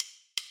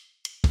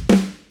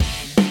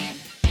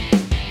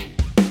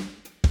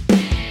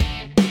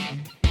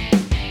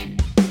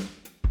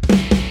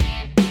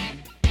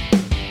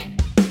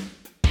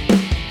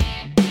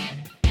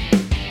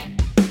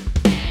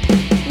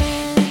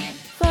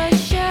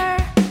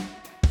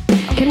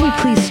Can we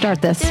please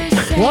start this?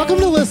 Welcome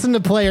to Listen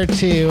to Player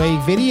 2,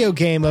 a video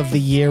game of the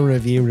year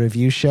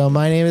review show.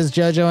 My name is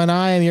Jojo and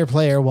I am your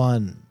player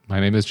 1.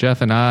 My name is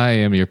Jeff and I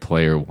am your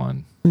player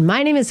 1.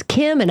 My name is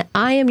Kim and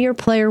I am your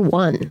player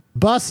 1.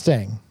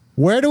 Busting.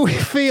 Where do we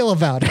feel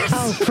about it?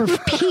 Oh, for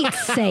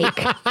Pete's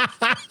sake.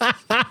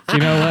 You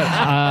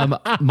know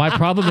what? My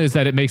problem is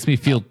that it makes me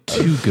feel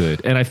too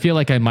good. And I feel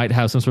like I might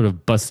have some sort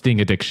of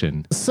busting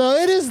addiction. So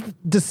it is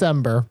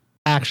December.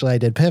 Actually, I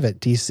did pivot.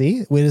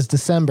 DC. It is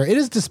December. It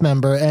is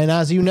Dismember. And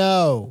as you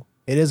know,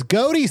 it is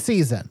GOTY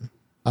season.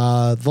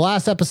 The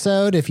last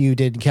episode, if you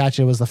didn't catch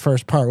it, was the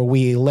first part where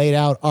we laid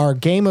out our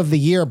Game of the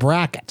Year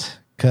bracket.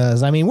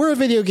 Because, I mean, we're a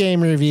video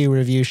game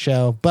review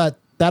show, but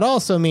that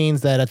also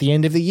means that at the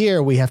end of the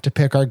year, we have to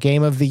pick our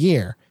Game of the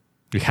Year.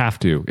 We have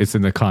to. It's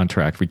in the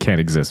contract. We can't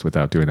exist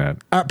without doing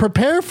that.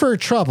 Prepare for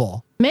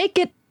trouble. Make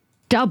it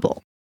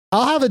double.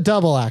 I'll have a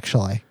double,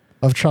 actually,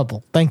 of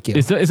trouble. Thank you.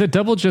 Is a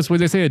double just when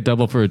they say a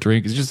double for a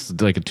drink? It's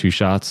just like a 2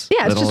 shots.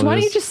 Yeah, it's just, why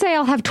don't you just say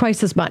I'll have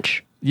twice as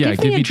much? Yeah,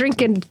 give me a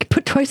drink and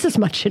put twice as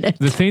much in it.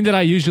 The thing that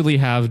I usually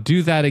have,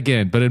 do that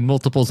again, but in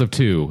multiples of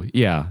 2.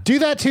 Yeah. Do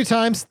that 2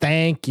 times.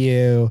 Thank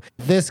you.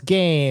 This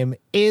game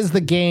is the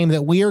game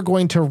that we are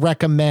going to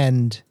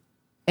recommend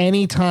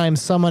anytime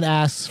someone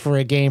asks for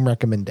a game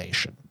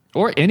recommendation.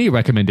 Or any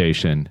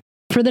recommendation.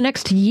 For the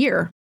next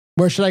year.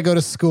 Where should I go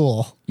to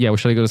school? Yeah, where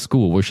should I go to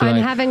school? I'm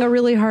having a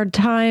really hard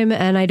time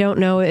and I don't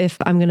know if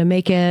I'm going to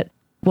make it.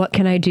 What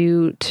can I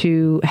do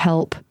to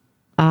help?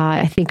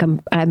 I think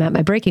I'm at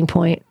my breaking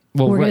point.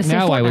 Well, right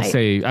now I would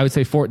say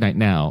Fortnite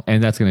now,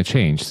 and that's going to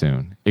change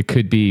soon. It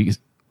could be,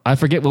 I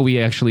forget what we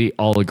actually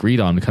all agreed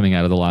on coming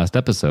out of the last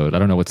episode. I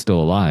don't know what's still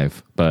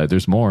alive, but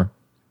there's more.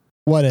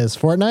 What is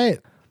Fortnite?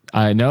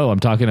 I know. I'm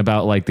talking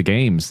about like the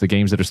games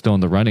that are still in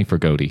the running for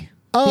GOTY.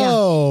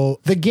 Oh,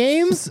 yeah. The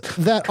games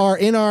that are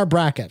in our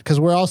bracket, because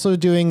we're also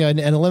doing an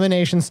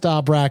elimination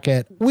style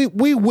bracket.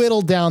 We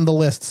whittled down the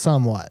list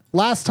somewhat.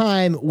 Last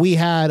time we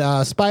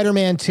had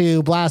Spider-Man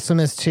 2,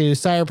 Blasphemous 2,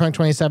 Cyberpunk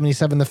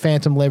 2077, The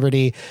Phantom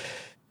Liberty,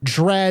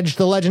 Dredge,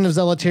 The Legend of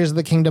Zelda Tears of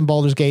the Kingdom,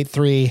 Baldur's Gate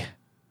 3,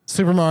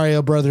 Super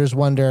Mario Brothers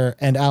Wonder,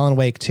 and Alan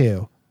Wake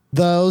 2.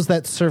 Those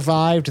that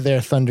survived their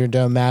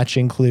Thunderdome match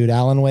include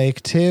Alan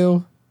Wake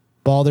 2,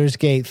 Baldur's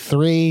Gate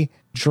 3,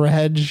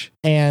 Dredge,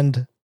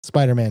 and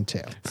Spider-Man 2.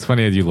 It's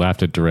funny that you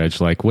laughed at Dredge.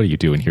 Like, what are you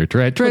doing here,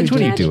 Dredge? What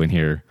are you doing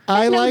here?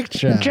 I like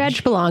Dredge.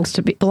 Dredge belongs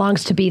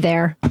to be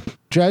there.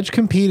 Dredge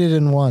competed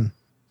and won.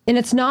 And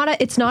it's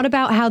not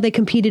about how they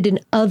competed in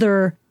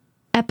other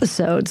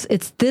episodes.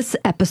 It's this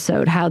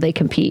episode how they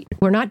compete.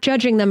 We're not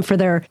judging them for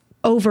their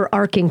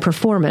overarching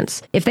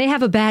performance. If they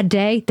have a bad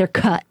day, they're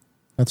cut.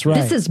 That's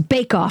right. This is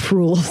bake-off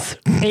rules.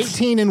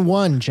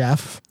 18-1,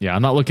 Jeff. Yeah,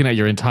 I'm not looking at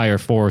your entire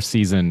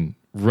 4-season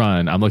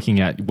run. I'm looking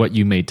at what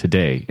you made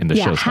today in the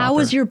show. How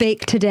was your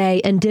bake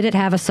today, and did it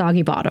have a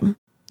soggy bottom?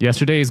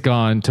 Yesterday is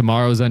gone.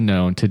 Tomorrow's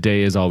unknown.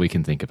 Today is all we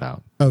can think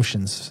about.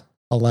 Ocean's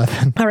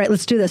 11. All right,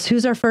 let's do this.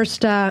 Who's our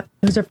first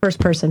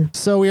person?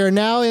 So we are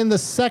now in the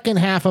second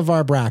half of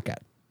our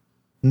bracket.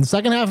 And the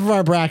second half of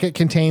our bracket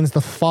contains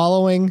the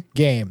following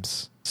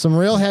games. Some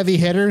real heavy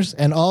hitters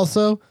and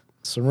also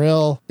some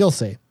real, you'll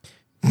see.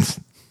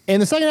 In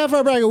the second half of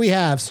our bracket, we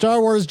have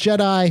Star Wars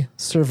Jedi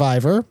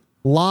Survivor,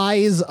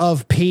 Lies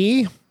of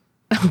P.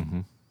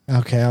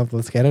 Okay,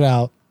 let's get it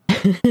out.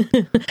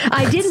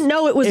 I didn't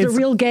know it was the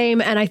real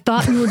game, and I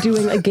thought you were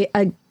doing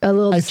a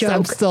little joke.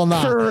 I'm still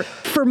not.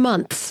 For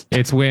months.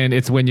 It's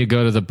when you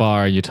go to the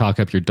bar and you talk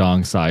up your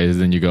dong size,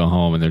 and then you go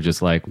home and they're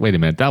just like, wait a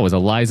minute, that was a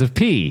Lies of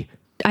P.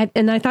 I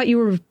thought you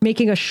were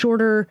making a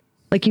shorter,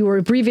 like you were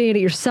abbreviating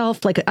it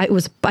yourself. Like I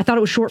thought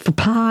it was short for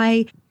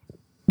pie.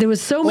 There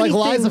was so many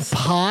like things. Lies of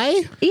Pie?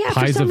 Yeah,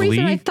 Pies for some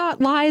reason Lee? I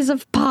thought Lies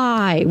of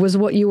Pie was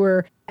what you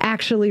were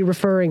actually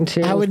referring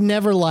to. I would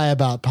never lie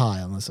about pie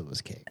unless it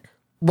was cake.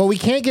 But we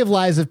can't give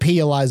Lies of P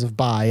a Lies of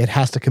Pie. It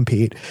has to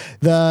compete.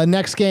 The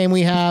next game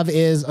we have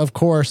is, of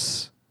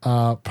course,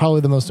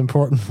 probably the most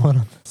important one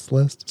on this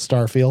list.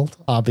 Starfield,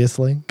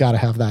 obviously. Got to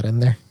have that in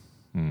there.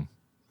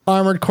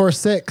 Armored Core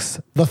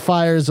 6, The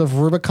Fires of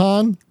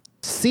Rubicon,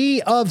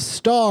 Sea of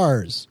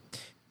Stars,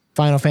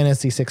 Final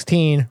Fantasy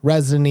 16,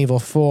 Resident Evil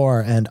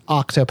 4, and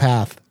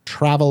Octopath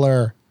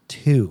Traveller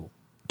 2.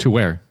 To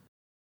where?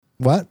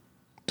 What?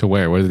 To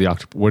where? Where did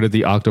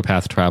the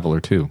Octopath Traveller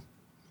to?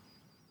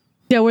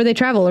 Yeah, where they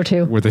travel or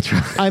to. Where they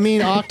I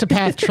mean,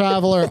 Octopath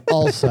Traveller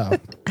also.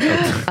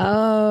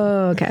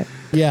 Oh, okay.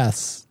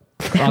 Yes.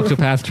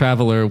 Octopath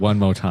Traveller one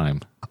more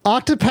time.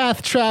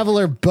 Octopath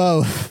Traveller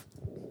both.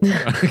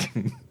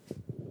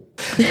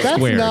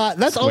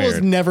 That's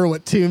almost never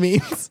what 2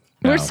 means.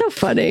 We're so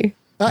funny.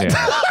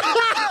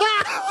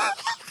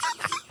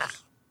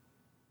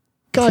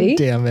 God See?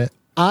 damn it.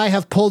 I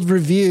have pulled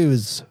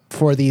reviews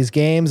for these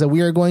games, and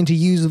we are going to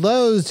use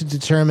those to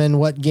determine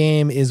what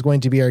game is going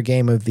to be our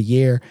game of the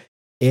year.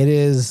 It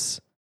is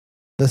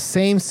the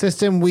same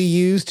system we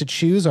use to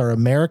choose our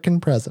American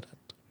president.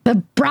 The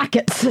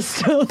bracket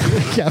system.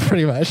 Yeah,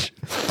 pretty much.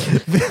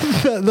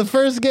 The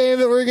first game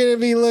that we're going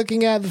to be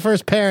looking at, the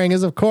first pairing,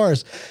 is, of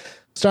course,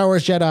 Star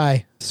Wars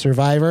Jedi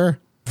Survivor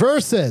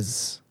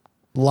versus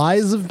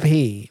Lies of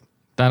P.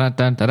 Star Wars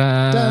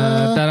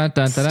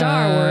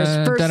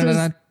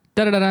versus...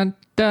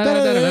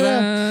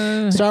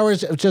 Star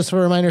Wars, just for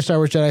a reminder, Star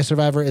Wars Jedi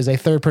Survivor is a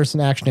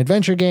third-person action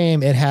adventure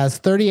game. It has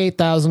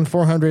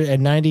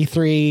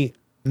 38,493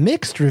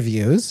 mixed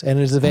reviews, and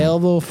it is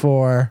available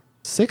for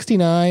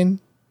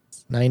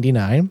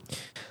 $69.99.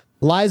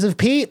 Lies of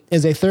Pete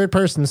is a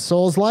third-person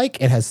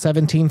Souls-like. It has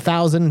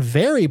 17,000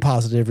 very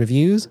positive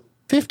reviews,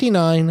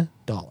 $59.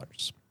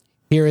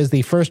 Here is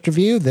the first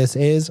review. This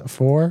is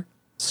for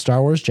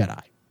Star Wars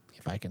Jedi.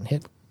 If I can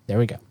hit, there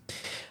we go.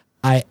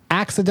 I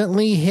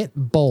accidentally hit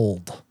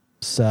bold.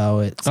 So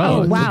it's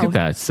wow! Look at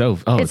that. So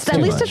it's at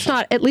least much. It's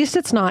not. At least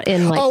it's not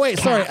in like. Oh wait,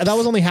 caps. sorry. That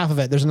was only half of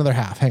it. There's another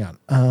half. Hang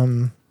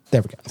on.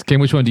 There we go.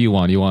 Kim, which one do you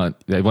want? You want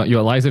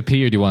Lies of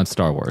P or do you want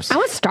Star Wars? I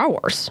want Star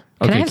Wars.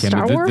 Can I have Kim,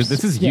 Star Wars?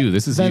 This is you.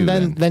 This is you.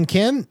 Then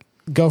Kim,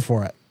 go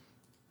for it.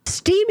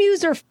 Steam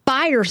user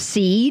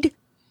Fireseed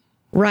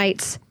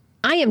writes,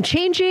 I am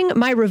changing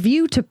my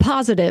review to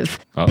positive.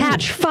 Oh.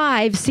 Patch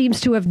 5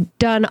 seems to have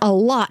done a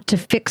lot to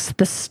fix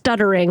the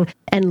stuttering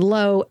and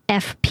low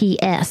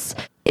FPS.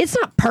 It's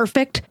not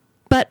perfect,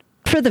 but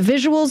for the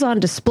visuals on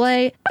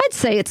display, I'd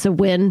say it's a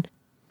win.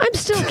 I'm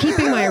still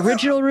keeping my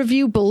original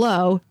review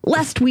below,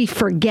 lest we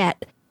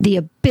forget the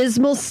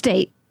abysmal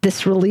state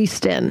this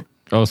released in.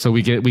 Oh, so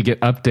we get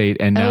update,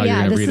 and now you're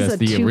going to read us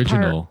the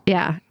original.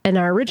 Yeah, and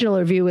our original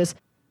review is,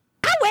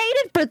 I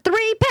waited for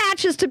 3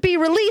 patches to be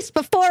released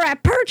before I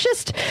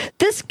purchased.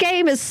 This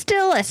game is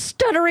still a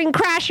stuttering,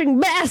 crashing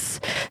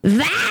mess.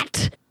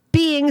 That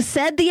being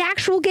said, the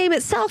actual game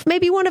itself may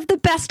be one of the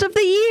best of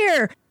the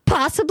year,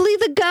 possibly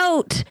the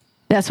GOAT.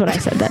 That's what I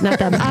said, not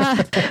them.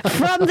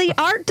 From the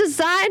art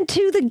design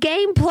to the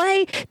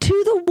gameplay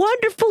to the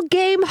wonderful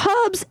game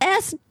hubs,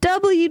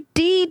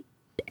 SWDS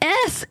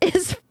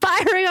is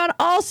firing on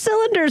all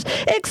cylinders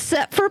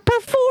except for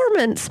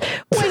performance.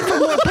 Wait for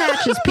more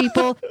patches,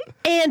 people,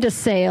 and a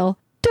sale.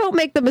 Don't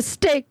make the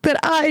mistake that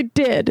I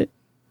did.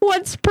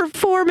 Once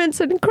performance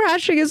and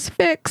crashing is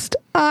fixed,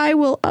 I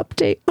will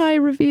update my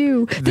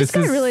review. This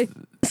guy really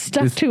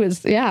stuck to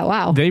his... Yeah,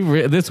 wow.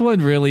 This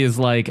one really is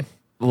like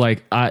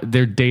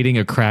they're dating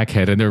a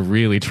crackhead and they're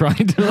really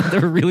trying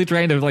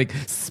to like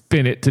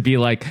spin it to be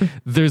like,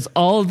 there's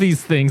all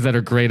these things that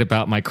are great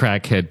about my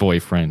crackhead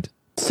boyfriend.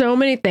 So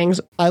many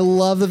things. I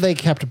love that they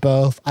kept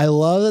both. I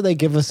love that they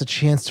give us a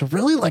chance to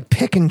really like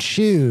pick and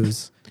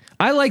choose.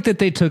 I like that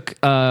they took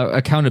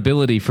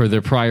accountability for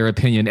their prior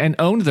opinion and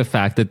owned the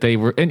fact that they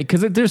were,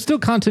 because there's still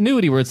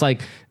continuity where it's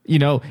like, you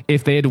know,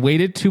 if they had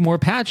waited 2 more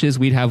patches,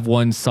 we'd have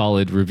one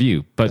solid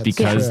review. But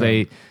because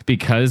they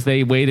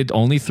waited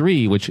only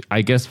 3, which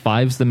I guess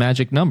 5's the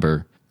magic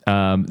number.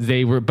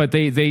 They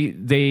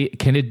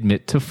can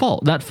admit to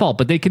fault, not fault,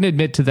 but they can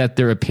admit to that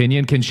their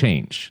opinion can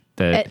change.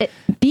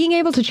 Being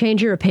able to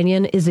change your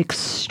opinion is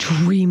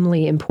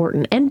extremely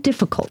important and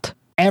difficult.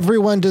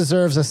 Everyone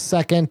deserves a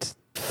second,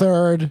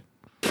 third,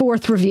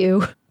 4th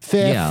review,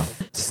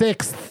 5th,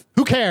 6th.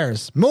 Who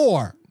cares?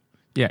 More.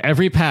 Yeah,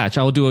 every patch.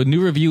 I will do a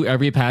new review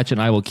every patch,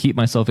 and I will keep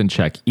myself in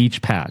check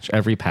each patch,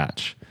 every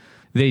patch.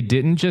 They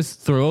didn't just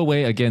throw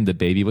away, again, the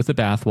baby with the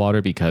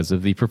bathwater because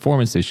of the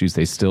performance issues.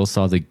 They still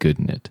saw the good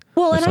in it.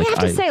 Well, and I have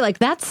to say, like,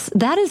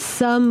 that is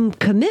some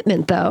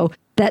commitment, though,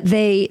 that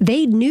they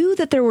knew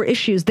that there were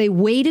issues. They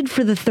waited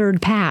for the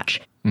 3rd patch,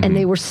 and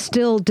they were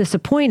still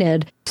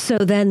disappointed. So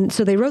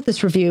they wrote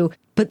this review,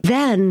 but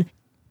then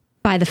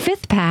by the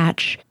 5th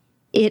patch,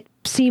 it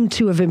seemed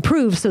to have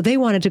improved. So they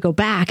wanted to go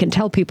back and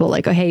tell people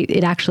like, oh, hey,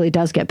 it actually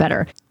does get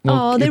better.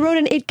 Well, they wrote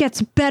an "it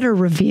gets better"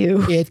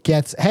 review. It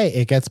gets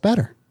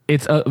better.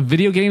 It's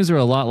video games are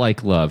a lot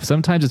like love.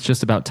 Sometimes it's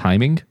just about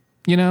timing,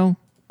 you know?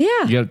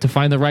 Yeah. You have to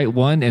find the right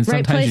one. And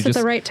right sometimes place you just,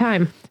 at the right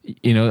time.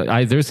 You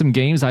know, there's some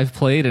games I've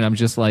played and I'm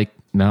just like,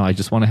 no, I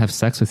just want to have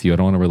sex with you. I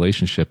don't want a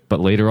relationship.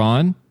 But later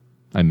on,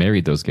 I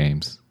married those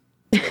games.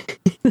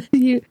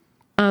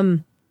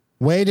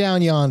 Way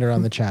down yonder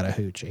on the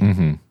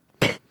Chattahoochee.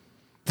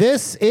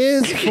 This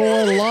is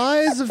for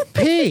Lies of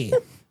P.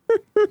 All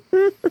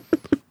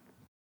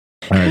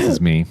right, this is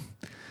me.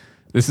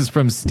 This is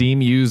from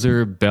Steam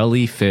user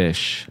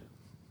Bellyfish.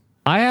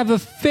 I have a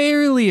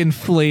fairly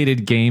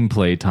inflated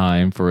gameplay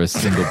time for a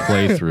single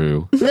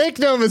playthrough. Make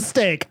no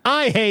mistake,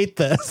 I hate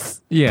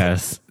this.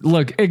 Yes.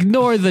 Look,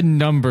 ignore the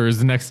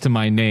numbers next to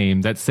my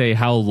name that say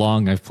how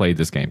long I've played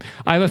this game.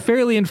 I have a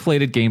fairly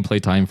inflated gameplay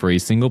time for a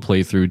single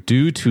playthrough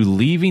due to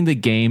leaving the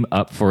game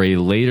up for a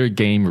later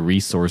game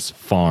resource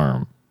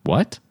farm.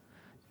 What?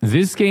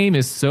 This game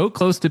is so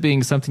close to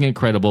being something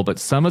incredible, but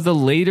some of the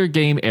later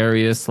game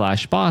areas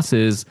 /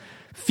 bosses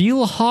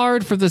feel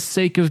hard for the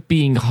sake of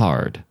being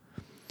hard.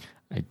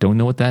 I don't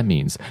know what that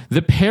means.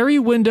 The parry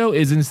window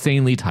is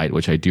insanely tight,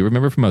 which I do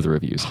remember from other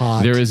reviews.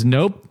 Hot. There is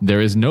no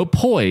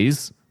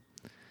poise,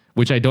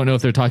 which I don't know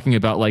if they're talking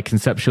about like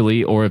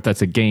conceptually or if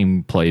that's a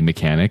gameplay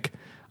mechanic.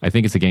 I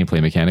think it's a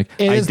gameplay mechanic.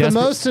 It is the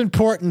most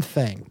important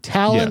thing.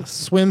 Talent,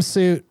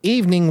 swimsuit,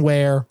 evening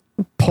wear,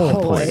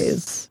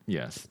 poise.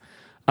 Yes.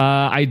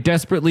 I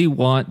desperately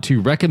want to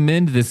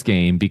recommend this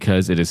game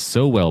because it is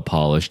so well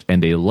polished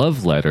and a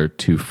love letter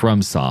to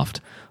FromSoft.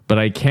 but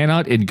I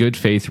cannot in good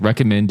faith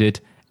recommend it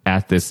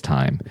at this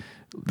time.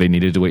 They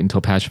needed to wait until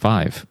patch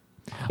 5.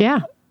 Yeah.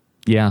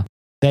 Yeah.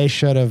 They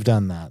should have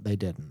done that. They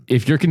didn't.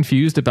 If you're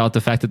confused about the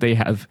fact that they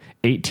have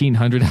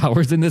 1,800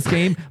 hours in this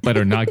game, but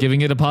are not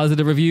giving it a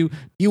positive review.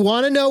 You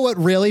want to know what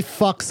really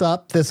fucks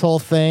up this whole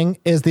thing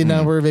is the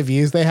number of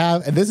reviews they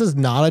have. And this is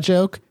not a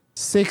joke.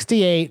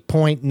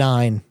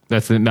 68.9.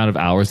 That's the amount of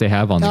hours they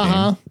have on the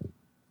game.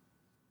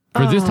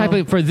 For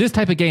this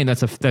type of game,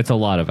 that's a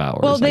lot of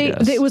hours. Well,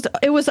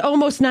 it was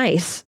almost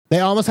nice. They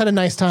almost had a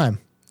nice time.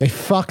 They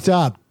fucked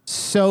up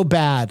so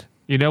bad.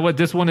 You know what?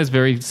 This one is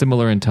very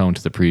similar in tone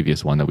to the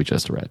previous one that we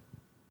just read.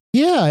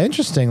 Yeah,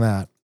 interesting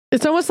that.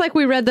 It's almost like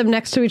we read them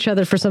next to each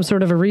other for some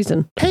sort of a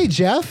reason. Hey,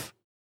 Jeff,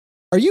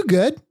 are you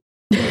good?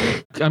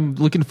 I'm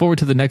looking forward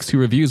to the next 2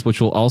 reviews,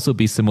 which will also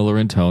be similar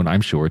in tone,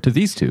 I'm sure, to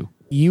these 2.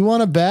 You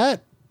want to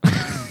bet?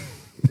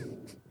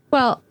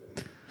 Well,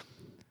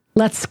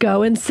 let's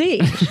go and see.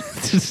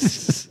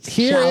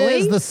 Here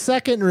is the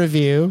second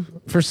review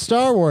for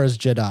Star Wars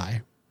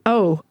Jedi.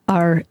 Oh,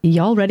 are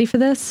y'all ready for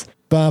this?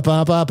 Wow, it's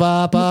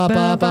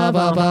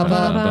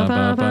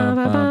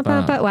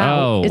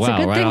a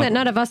good thing that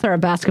none of us are a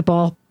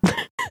basketball.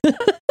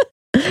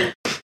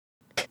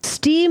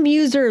 Steam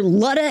user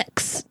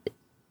Ludex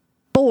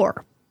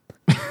 4.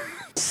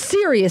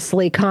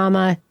 Seriously,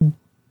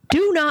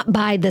 do not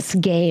buy this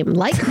game.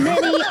 Like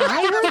many,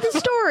 I heard the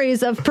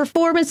stories of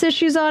performance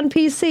issues on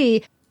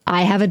PC.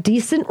 I have a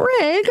decent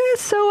rig,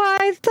 so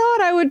I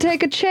thought I would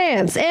take a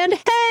chance. And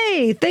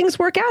hey, things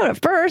work out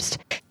at first.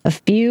 A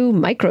few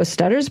micro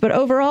stutters, but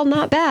overall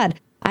not bad.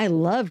 I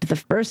loved the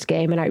first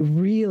game, and I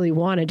really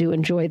wanted to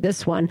enjoy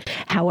this one.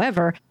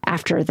 However,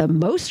 after the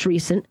most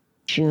recent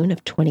June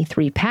of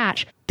 23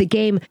 patch, the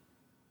game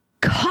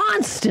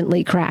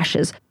constantly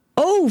crashes.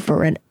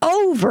 Over and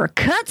over.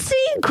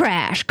 Cutscene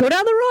crash. Go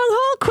down the wrong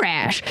hall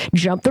crash.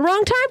 Jump the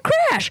wrong time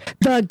crash.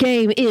 The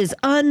game is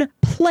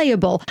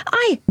unplayable.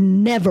 I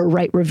never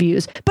write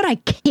reviews, but I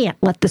can't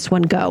let this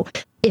one go.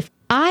 If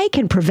I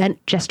can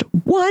prevent just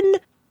one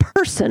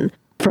person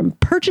from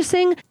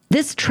purchasing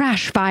this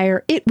trash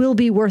fire, it will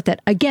be worth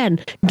it. Again,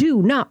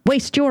 do not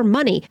waste your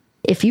money.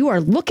 If you are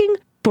looking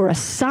for a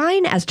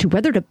sign as to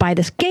whether to buy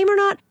this game or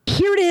not,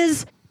 here it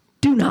is.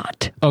 Do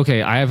not.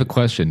 Okay, I have a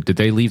question. Did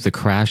they leave the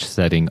crash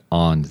setting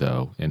on,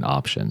 though, in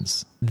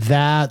options?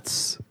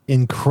 That's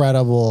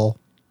incredible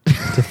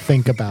to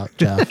think about,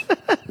 Jeff.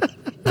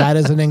 That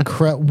is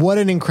what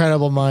an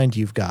incredible mind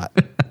you've got.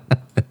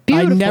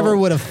 Beautiful. I never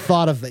would have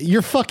thought of that.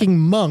 You're fucking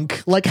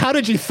monk. Like, how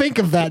did you think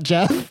of that,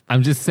 Jeff?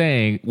 I'm just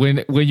saying,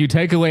 when you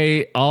take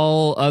away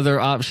all other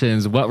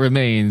options, what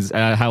remains,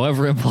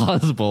 however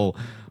implausible,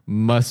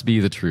 must be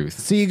the truth.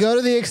 So you go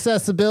to the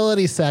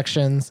accessibility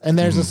sections and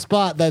there's a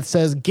spot that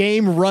says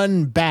game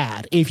run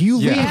bad. If you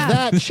leave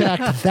that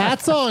checked,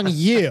 that's on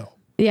you.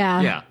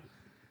 Yeah. Yeah.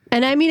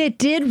 And I mean, it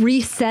did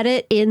reset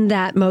it in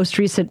that most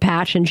recent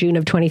patch in June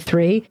of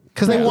 23.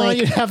 Because they want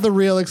you to have the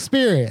real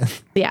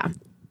experience. Yeah.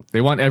 They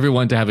want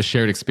everyone to have a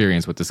shared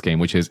experience with this game,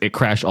 which is it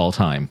crash all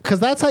time. Because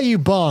that's how you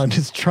bond,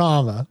 is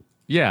trauma.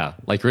 Yeah,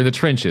 like you're in the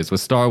trenches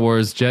with Star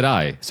Wars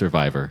Jedi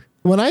Survivor.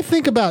 When I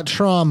think about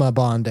trauma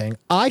bonding,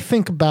 I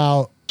think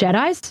about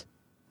Jedis?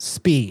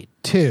 Speed,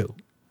 too.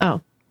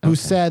 Oh. Who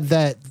said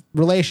that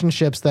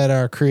relationships that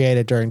are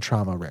created during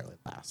trauma rarely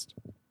last.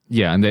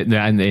 Yeah, and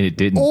it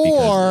didn't.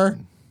 Or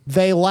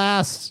they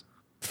last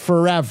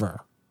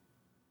forever.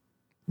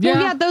 Yeah.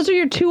 Well, yeah, those are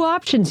your 2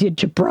 options, you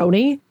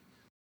jabroni.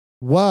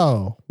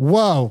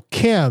 Whoa,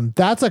 Kim,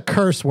 that's a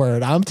curse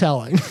word, I'm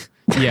telling.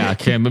 Yeah,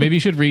 Kim, but maybe you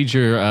should read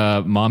your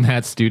Mom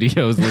Hat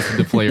Studios Listen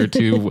to Player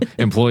 2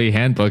 employee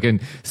handbook and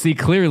see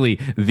clearly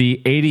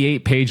the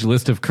 88-page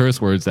list of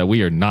curse words that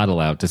we are not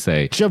allowed to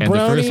say. Jabroni, and the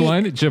first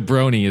one,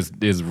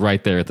 jabroni, is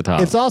right there at the top.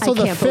 It's also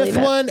the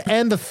 5th one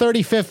and the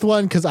 35th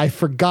one because I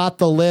forgot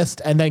the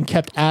list and then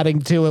kept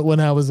adding to it when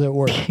I was at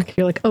work.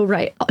 You're like, oh,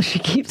 right. She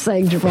keeps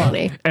saying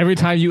jabroni. Every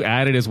time you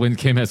add it is when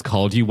Kim has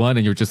called you one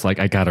and you're just like,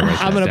 I got to write that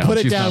down. I'm going to put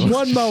it down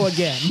one mo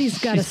again. She's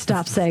got to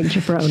stop saying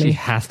jabroni. She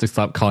has to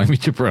stop calling me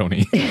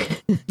jabroni.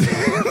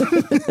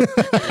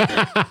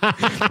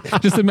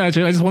 Just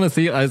imagine, I just want to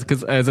see,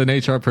 because as an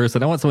HR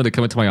person, I want someone to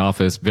come into my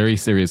office very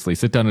seriously,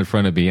 sit down in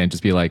front of me and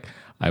just be like,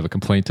 I have a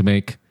complaint to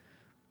make.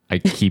 I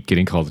keep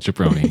getting called a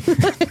jabroni.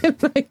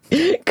 My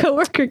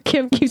coworker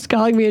Kim keeps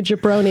calling me a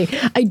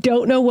jabroni. I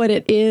don't know what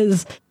it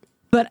is,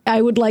 but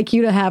I would like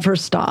you to have her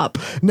stop.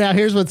 Now,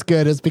 here's what's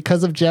good is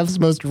because of Jeff's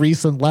most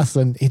recent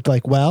lesson, he's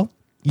like, well,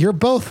 you're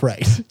both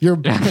right. You are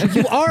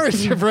a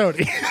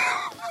jabroni.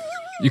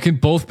 You can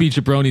both be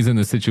jabronis in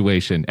the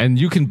situation, and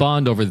you can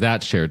bond over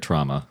that shared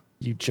trauma.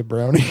 You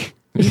jabroni.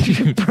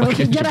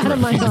 Jabroni. Get out of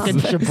my house.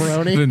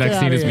 Jabroni. The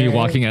next scene is me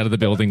walking out of the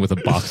building with a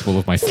box full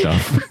of my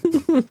stuff.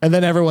 And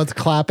then everyone's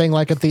clapping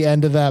like at the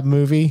end of that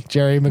movie,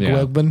 Jerry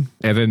McWigman.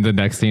 Yeah. And then the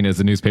next scene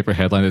is a newspaper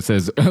headline that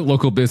says,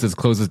 local business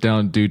closes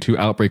down due to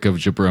outbreak of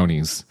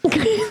jabronis.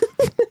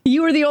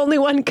 You were the only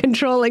one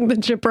controlling the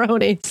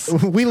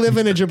jabronis. We live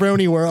in a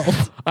jabroni world.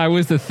 I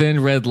was the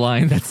thin red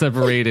line that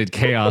separated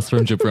chaos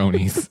from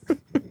jabronis.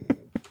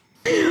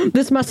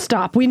 This must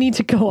stop. We need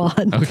to go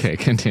on. Okay,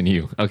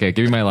 continue. Okay,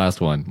 give me my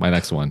last one. My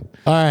next one.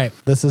 All right.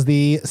 This is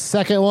the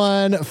second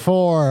one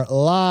for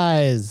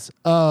Lies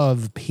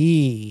of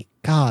P.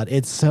 God,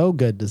 it's so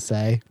good to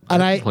say.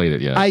 And I played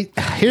it yet.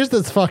 Here's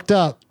this fucked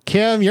up.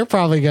 Kim, you're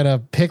probably going to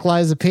pick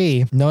Lies of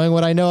P. Knowing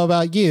what I know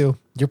about you,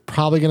 you're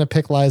probably going to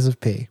pick Lies of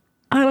P.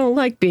 I don't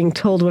like being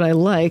told what I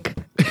like,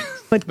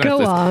 but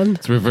go on.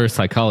 It's reverse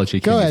psychology.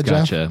 Go ahead,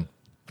 gotcha. Jeff.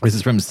 This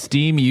is from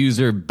Steam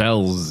user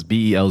Belz,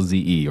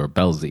 Belze, or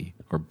Belzy,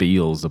 or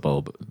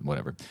Beelzebub,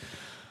 whatever.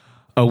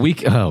 A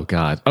week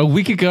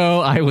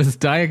ago, I was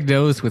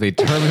diagnosed with a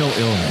terminal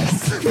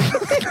illness.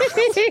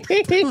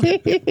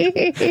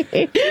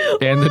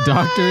 And the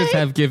doctors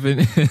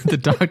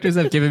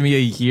have given me a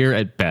year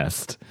at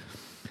best.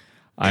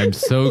 I'm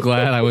so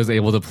glad I was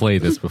able to play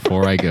this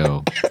before I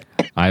go.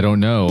 I don't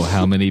know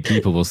how many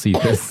people will see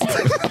this.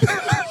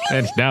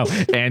 And now,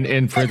 and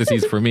in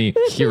parentheses for me,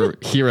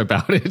 hear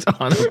about it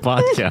on a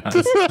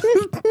podcast.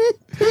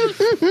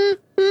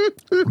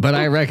 But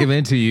I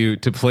recommend to you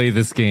to play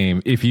this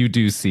game if you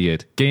do see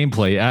it.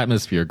 Gameplay,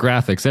 atmosphere,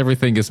 graphics,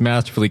 everything is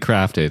masterfully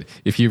crafted.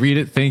 If you read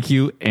it, thank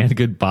you and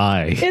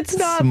goodbye. It's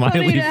not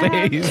Smiley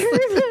funny to face. have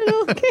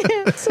terminal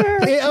cancer.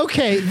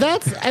 Okay,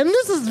 and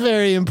this is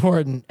very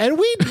important. And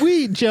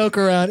we joke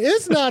around.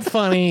 It's not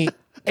funny.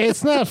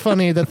 It's not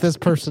funny that this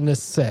person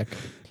is sick.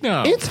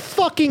 No. It's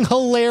fucking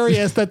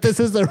hilarious that this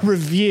is a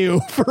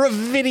review for a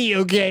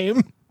video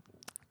game.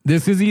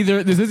 This is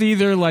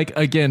either like,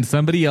 again,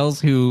 somebody else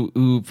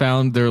who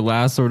found their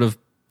last sort of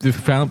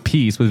found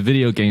peace with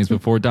video games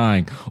before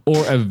dying,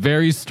 or a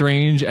very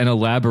strange and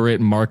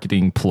elaborate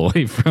marketing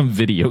ploy from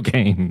video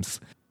games.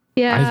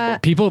 Yeah.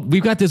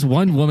 We've got this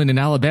one woman in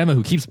Alabama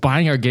who keeps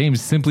buying our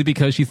games simply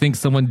because she thinks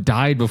someone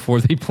died before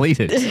they played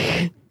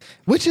it.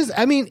 Which is,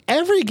 I mean,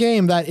 every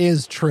game that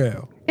is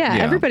true. Yeah,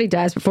 everybody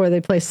dies before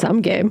they play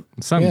some game.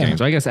 Some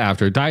games, I guess,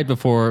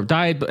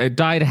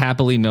 died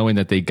happily knowing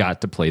that they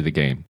got to play the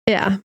game.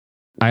 Yeah.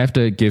 I have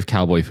to give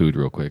Cowboy food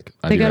real quick.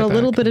 They got a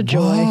little bit of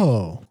joy.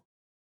 Whoa.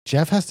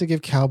 Jeff has to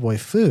give Cowboy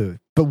food,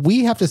 but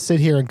we have to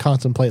sit here and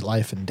contemplate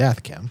life and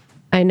death, Kim.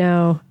 I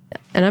know.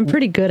 And I'm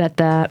pretty good at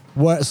that.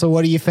 So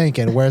what are you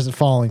thinking? Where's it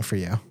falling for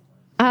you?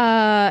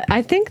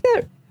 I think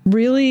that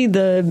really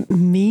the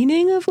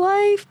meaning of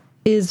life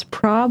is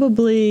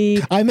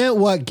probably... I meant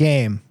what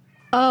game?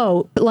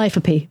 Oh, Life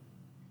of P.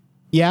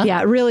 Yeah?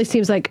 Yeah, it really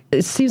seems like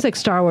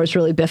Star Wars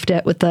really biffed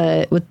it with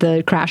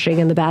the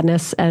crashing and the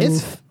badness. And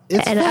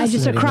I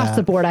just across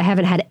the board, I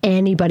haven't had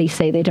anybody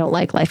say they don't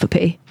like Life of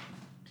P.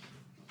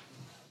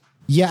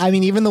 Yeah, I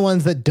mean, even the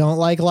ones that don't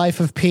like Life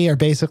of P are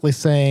basically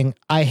saying,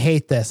 I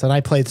hate this, and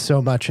I played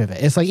so much of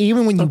it. It's like,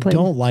 even when you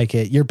don't like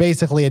it, you're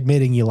basically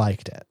admitting you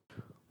liked it.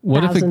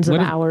 Thousands of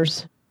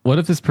hours. What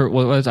if this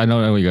I don't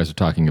know what you guys are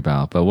talking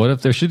about, but what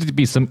if there should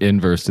be some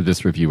inverse to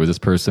this review where this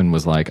person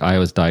was like, I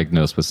was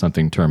diagnosed with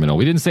something terminal.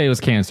 We didn't say it was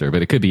cancer,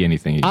 but it could be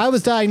anything. I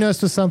was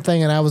diagnosed with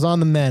something and I was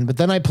on the mend, but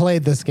then I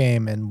played this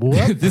game and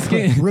whoop, this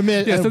game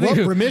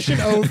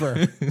remission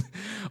over.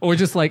 Or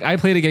just like, I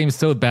played a game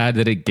so bad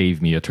that it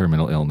gave me a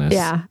terminal illness.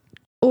 Yeah.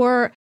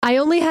 Or I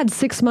only had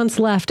 6 months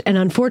left, and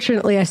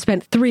unfortunately I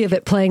spent 3 of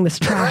it playing this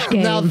trash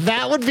game. Now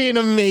that would be an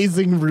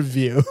amazing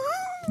review.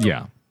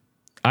 Yeah.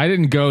 I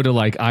didn't go to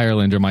like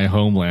Ireland or my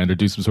homeland or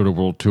do some sort of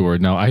world tour.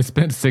 No, I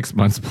spent 6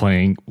 months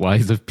playing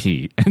Lies of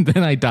P, and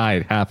then I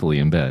died happily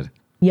in bed.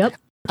 Yep.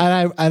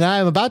 And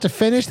I'm about to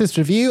finish this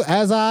review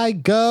as I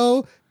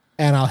go,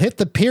 and I'll hit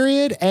the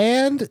period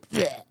and...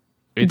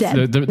 It's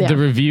the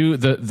review,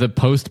 the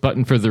post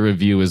button for the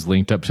review is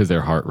linked up to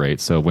their heart rate.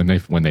 So when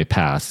they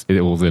pass,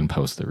 it will then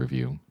post the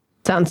review.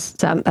 That's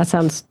kind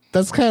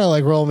of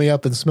like roll me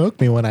up and smoke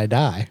me when I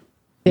die.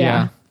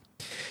 Yeah.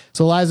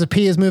 So Lies of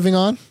P is moving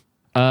on.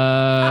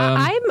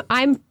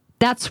 I'm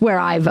that's where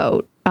I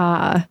vote.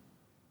 I'm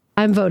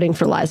voting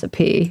for Lies of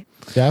P.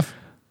 Jeff.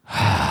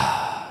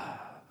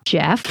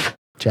 Jeff.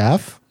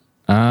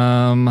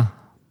 I'm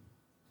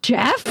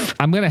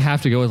gonna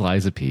have to go with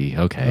Lies of P.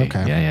 Okay.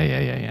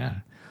 Yeah.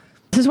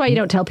 This is why you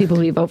don't tell people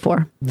who you vote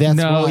for.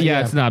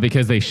 It's not,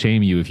 because they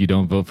shame you if you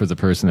don't vote for the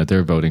person that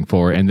they're voting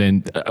for, and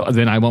then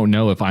I won't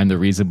know if I'm the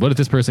reason. What if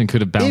this person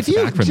could have bounced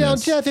back from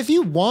this? Jeff, if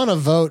you want to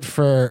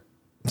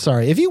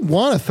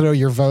throw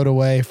your vote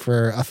away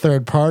for a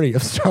third party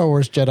of Star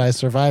Wars Jedi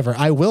Survivor,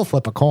 I will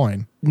flip a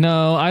coin.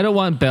 No, I don't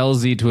want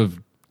Belzy to have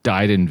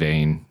died in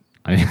vain.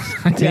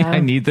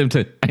 I need them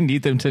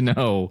to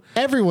know.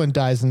 Everyone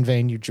dies in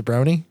vain, you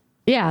jabroni.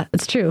 Yeah,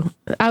 it's true.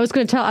 I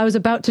was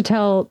about to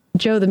tell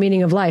Joe the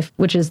meaning of life,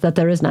 which is that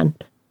there is none.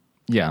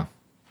 Yeah.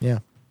 Yeah.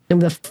 And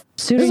the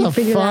sooner you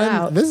figure that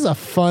out. This is a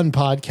fun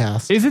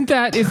podcast. Isn't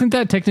that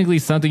technically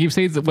something? You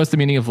say, what's the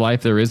meaning of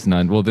life? There is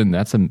none. Well, then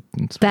that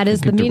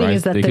is the meaning,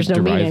 is that there's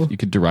no meaning. You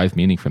could derive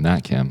meaning from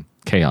that, Kim.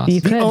 Chaos.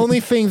 The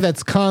only thing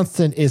that's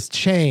constant is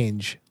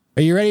change.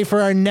 Are you ready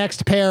for our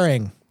next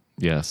pairing?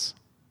 Yes.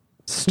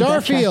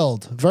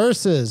 Starfield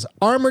versus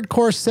Armored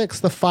Core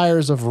 6, The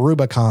Fires of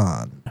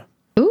Rubicon.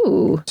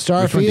 Ooh.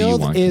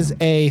 Starfield is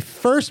a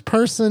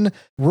first-person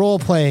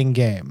role-playing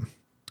game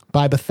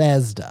by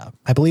Bethesda.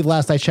 I believe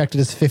last I checked it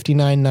is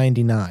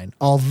 $59.99.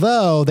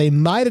 Although they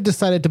might have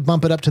decided to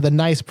bump it up to the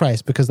nice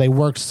price because they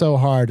worked so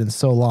hard and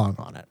so long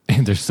on it.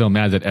 And they're so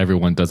mad that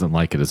everyone doesn't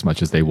like it as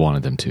much as they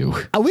wanted them to.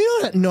 We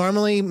don't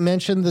normally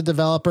mention the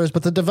developers,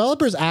 but the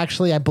developers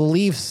actually, I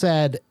believe,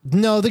 said,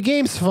 no, the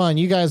game's fun.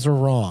 You guys are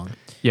wrong.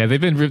 Yeah,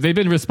 they've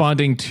been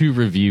responding to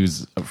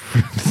reviews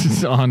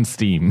on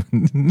Steam.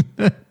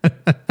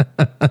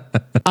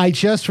 I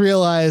just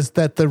realized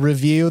that the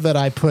review that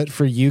I put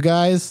for you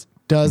guys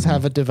does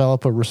have a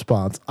developer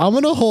response. I'm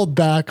going to hold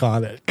back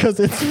on it because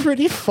it's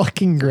pretty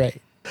fucking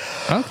great.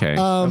 Okay.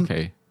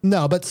 Okay.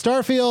 No, but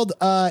Starfield,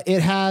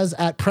 it has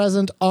at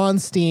present on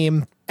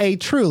Steam a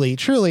truly,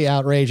 truly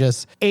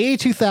outrageous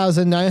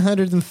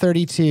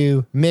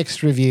 82,932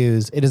 mixed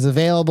reviews. It is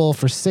available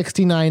for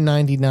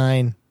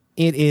 $69.99.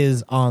 It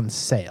is on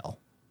sale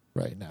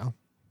right now.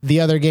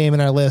 The other game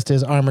in our list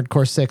is Armored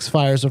Core 6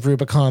 Fires of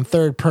Rubicon,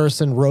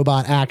 third-person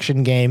robot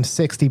action game,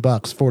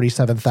 $60,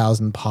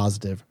 47,000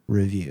 positive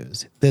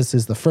reviews. This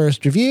is the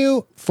first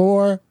review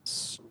for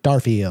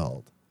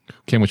Starfield.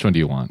 Kim, which one do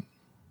you want?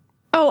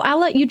 Oh, I'll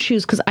let you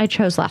choose because I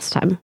chose last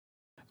time.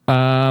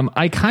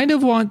 I kind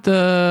of want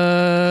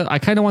the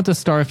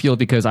Starfield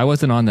because I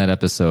wasn't on that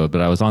episode,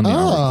 but I was on the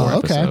Armored Core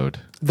episode.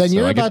 Then so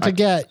you're about to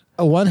get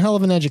one hell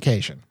of an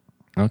education.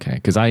 Okay,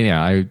 because I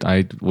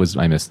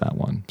missed that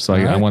one, so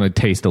I want to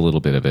taste a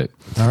little bit of it.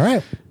 All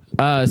right.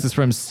 This is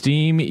from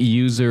Steam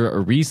user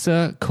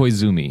Arisa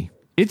Koizumi.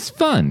 It's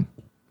fun,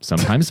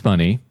 sometimes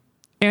funny,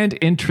 and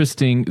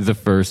interesting. The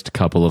first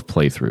couple of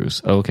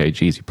playthroughs. Okay,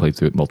 geez, you played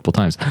through it multiple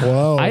times.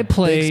 Whoa,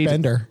 big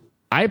spender.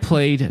 I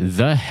played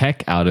the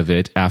heck out of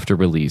it after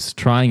release,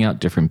 trying out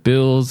different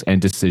builds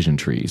and decision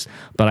trees,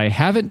 but I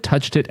haven't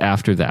touched it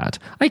after that.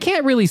 I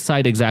can't really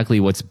cite exactly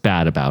what's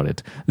bad about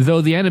it,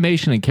 though the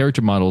animation and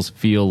character models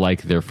feel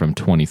like they're from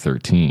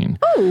 2013.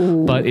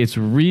 Ooh. But it's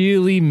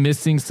really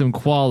missing some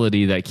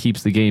quality that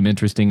keeps the game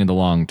interesting in the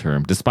long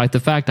term, despite the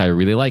fact I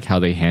really like how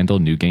they handle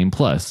New Game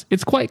Plus.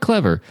 It's quite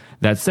clever.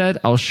 That said,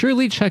 I'll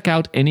surely check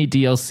out any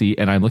DLC,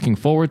 and I'm looking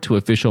forward to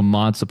official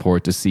mod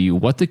support to see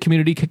what the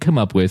community could come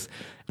up with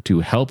to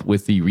help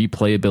with the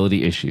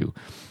replayability issue.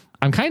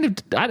 I'm kind of,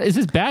 is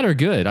this bad or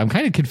good? I'm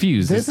kind of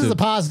confused. This is a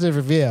positive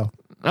review.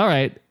 All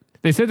right.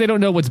 They said they don't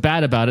know what's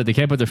bad about it. They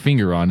can't put their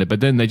finger on it, but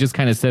then they just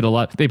kind of said a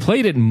lot. They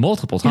played it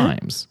multiple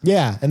times.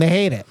 Yeah, and they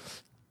hate it.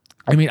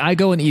 I mean, I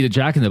go and eat a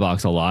Jack in the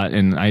Box a lot,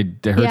 and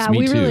it hurts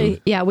me too.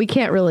 We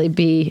can't really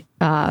be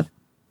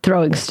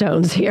throwing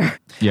stones here.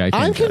 Yeah,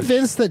 I'm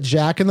convinced that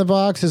Jack in the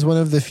Box is one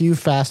of the few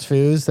fast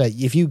foods that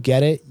if you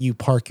get it, you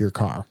park your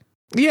car.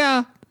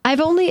 Yeah. I've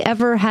only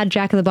ever had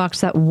Jack in the Box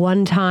that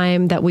one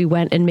time that we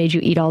went and made you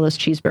eat all those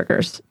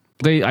cheeseburgers.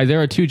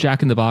 There are two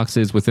Jack in the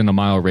Boxes within a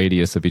mile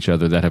radius of each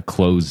other that have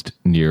closed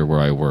near where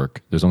I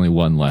work. There's only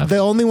one left. The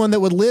only one that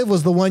would live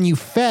was the one you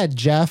fed,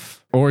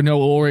 Jeff. Or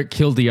it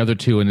killed the other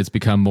two and it's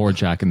become more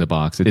Jack in the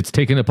Box. It's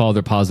taken up all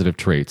their positive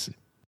traits.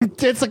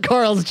 It's a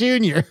Carl's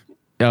Jr.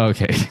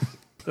 Okay.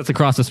 That's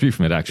across the street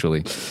from it,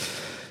 actually.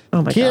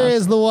 Oh my God. Here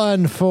is the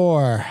one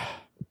for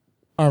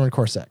Armored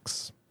Core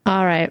 6.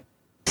 All right.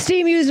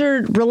 Steam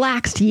user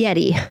Relaxed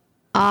Yeti.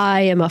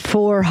 I am a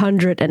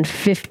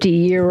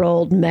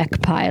 450-year-old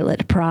mech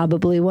pilot,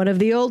 probably one of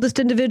the oldest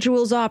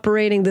individuals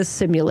operating this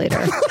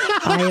simulator.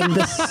 I am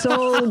the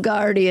sole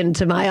guardian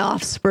to my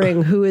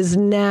offspring, who is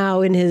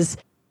now in his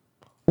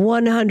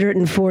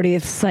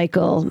 140th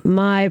cycle.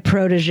 My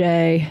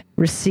protege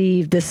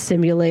received this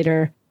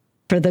simulator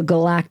for the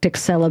galactic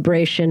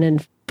celebration in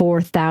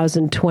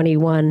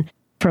 4021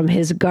 from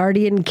his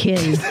guardian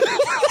kin.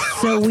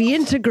 So we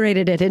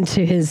integrated it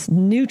into his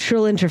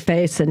neutral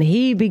interface, and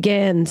he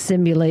began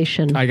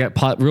simulation. I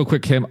got real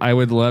quick, Kim. I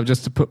would love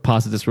just to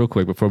posit this real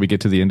quick before we get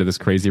to the end of this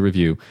crazy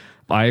review.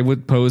 I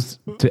would pose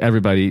to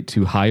everybody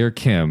to hire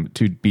Kim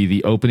to be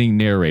the opening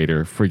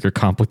narrator for your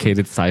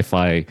complicated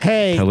sci-fi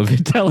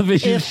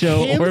television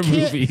show or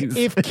movies.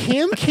 If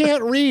Kim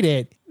can't read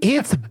it,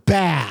 it's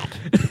bad.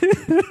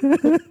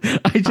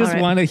 I just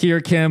want to hear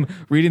Kim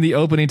reading the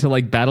opening to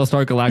like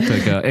Battlestar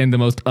Galactica in the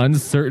most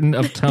uncertain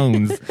of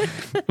tones.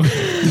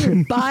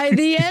 By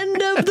the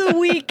end of the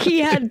week, he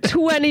had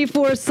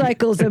 24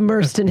 cycles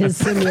immersed in his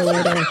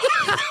simulator.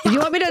 You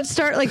want me to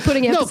start like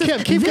putting emphasis? No,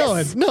 Kim, keep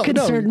going. No,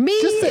 concerned me.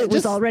 It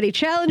was already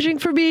challenging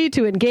for me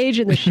to engage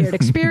in the shared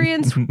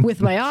experience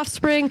with my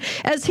offspring,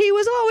 as he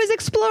was always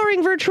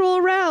exploring virtual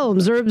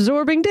realms or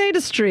absorbing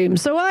data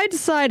streams. So I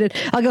decided,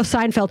 I'll go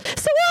Seinfeld.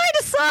 So I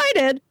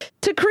decided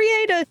to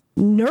create a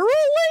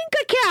Neuralink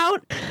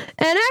account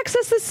and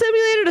access the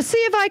simulator to see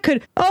if I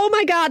could, oh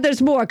my God,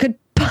 there's more.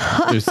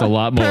 There's a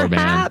lot more,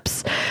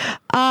 perhaps,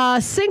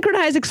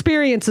 synchronize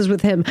experiences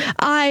with him.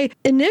 I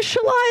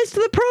initialized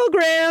the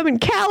program and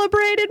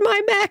calibrated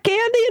my mech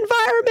and the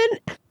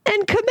environment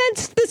and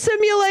commenced the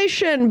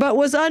simulation, but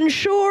was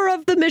unsure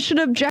of the mission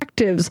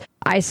objectives.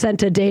 I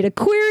sent a data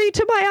query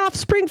to my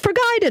offspring for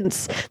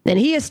guidance, and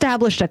he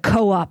established a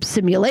co-op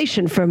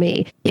simulation for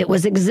me. It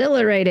was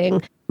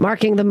exhilarating,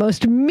 marking the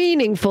most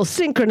meaningful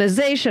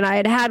synchronization I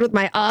had had with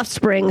my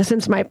offspring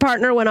since my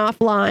partner went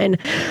offline.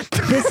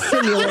 This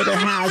simulator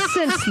has,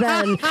 since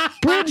then,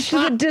 bridged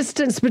the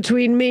distance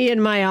between me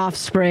and my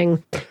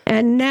offspring.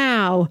 And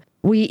now,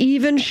 we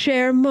even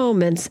share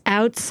moments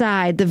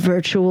outside the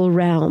virtual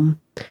realm.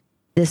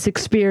 This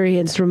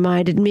experience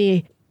reminded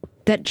me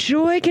that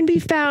joy can be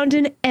found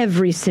in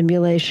every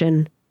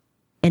simulation,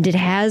 and it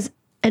has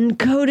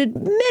encoded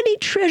many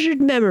treasured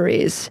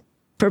memories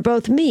for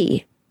both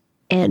me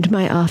and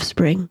my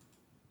offspring.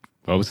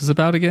 What was this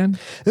about again?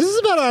 This is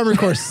about Armored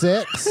Core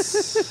 6.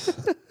 Is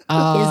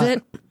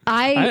it?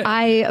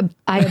 I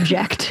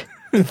object.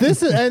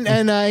 This is,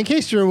 and in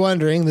case you're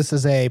wondering, this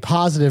is a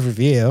positive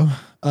review.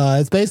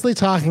 It's basically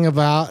talking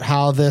about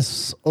how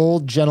this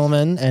old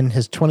gentleman and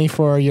his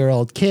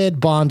 24-year-old kid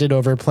bonded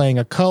over playing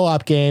a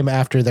co-op game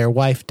after their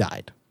wife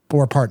died.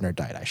 Or partner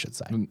died, I should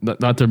say.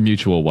 Not their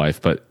mutual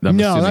wife, but I'm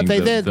no, assuming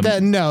the dad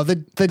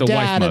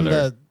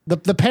and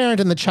the parent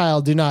and the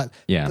child do not.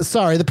 Yeah.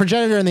 Sorry, the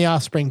progenitor and the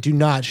offspring do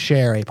not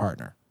share a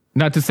partner.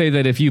 Not to say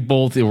that if you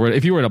were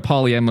in a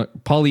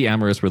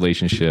polyamorous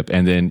relationship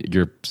and then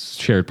your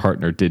shared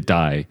partner did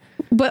die.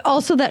 But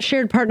also that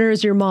shared partner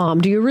is your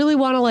mom. Do you really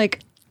want to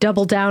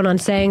double down on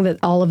saying that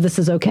all of this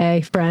is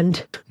okay,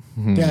 friend?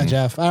 Yeah,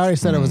 Jeff. I already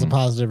said it was a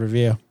positive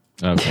review.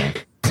 Okay.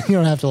 You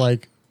don't have to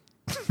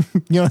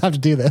you don't have to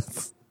do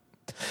this.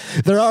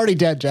 They're already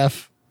dead,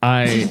 Jeff.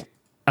 Oh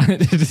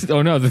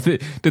no!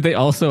 Did they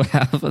also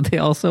have? They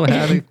also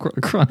had a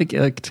chronic,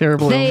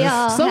 terrible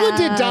illness. Someone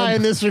did die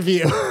in this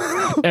review.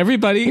 Every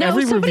somebody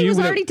review was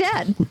already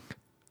dead.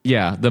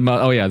 Yeah.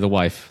 The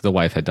wife. The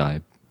wife had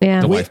died.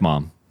 Yeah. The wife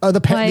mom. The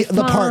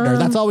partner.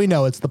 That's all we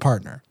know. It's the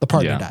partner. The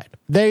partner died.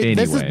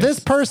 This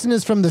person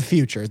is from the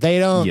future. They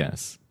don't.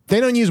 Yes. They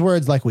don't use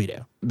words like we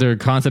do. Their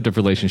concept of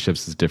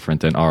relationships is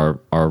different than our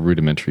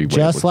rudimentary way.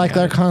 Just like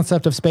their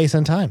concept of space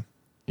and time.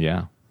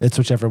 Yeah. It's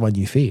whichever one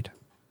you feed.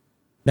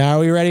 Now, are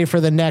we ready for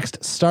the next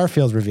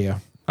Starfield review?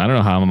 I don't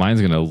know how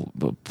mine's going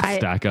to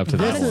stack up to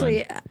that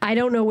honestly, one. I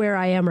don't know where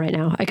I am right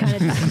now. I kind of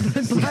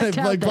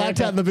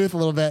blacked out in the booth a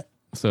little bit.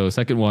 So,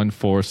 second one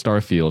for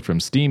Starfield from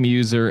Steam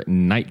user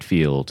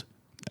Nightfield.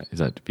 Is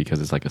that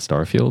because it's like a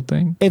Starfield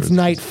thing? It's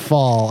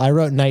Nightfall. I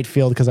wrote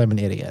Nightfield because I'm an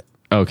idiot.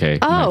 Okay.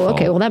 Oh, Nightfall.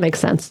 okay. Well, that makes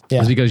sense. Yeah.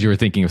 It's because you were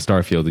thinking of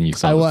Starfield and you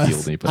saw the field.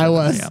 And you put I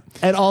was. Yeah.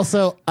 And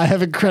also, I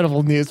have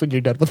incredible news when you're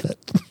done with it.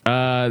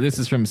 This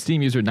is from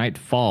Steam user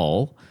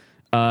Nightfall,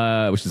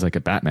 which is like a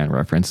Batman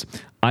reference.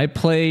 I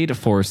played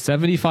for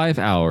 75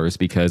 hours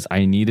because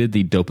I needed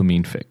the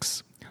dopamine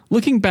fix.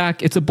 Looking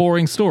back, it's a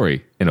boring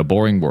story in a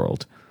boring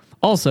world.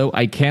 Also,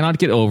 I cannot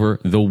get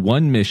over the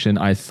one mission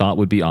I thought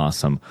would be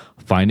awesome.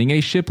 Finding a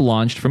ship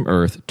launched from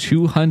Earth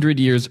 200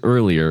 years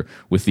earlier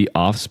with the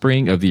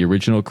offspring of the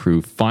original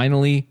crew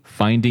finally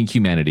finding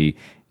humanity,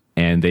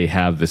 and they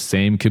have the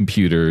same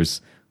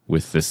computers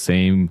with the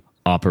same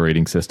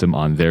operating system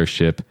on their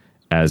ship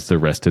as the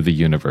rest of the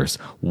universe.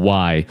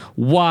 Why?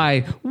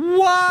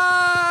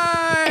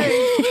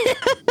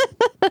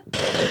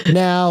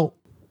 Now,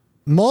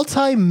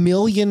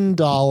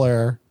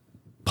 multi-million-dollar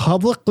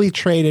publicly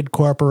traded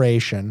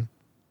corporation,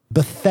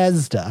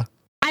 Bethesda.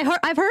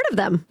 I've heard of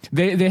them.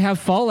 They have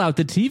Fallout,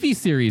 the TV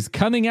series,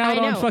 coming out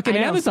on fucking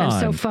Amazon.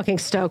 I'm so fucking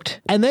stoked.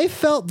 And they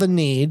felt the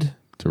need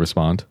to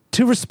respond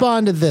to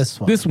this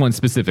one. This one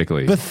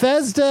specifically.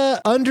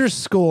 Bethesda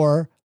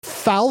 _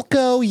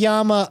 Falco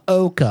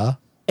Yamaoka,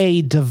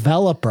 a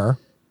developer.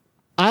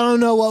 I don't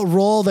know what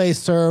role they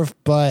serve,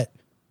 but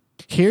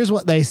here's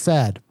what they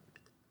said.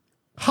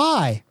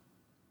 Hi.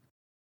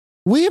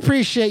 We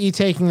appreciate you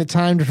taking the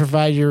time to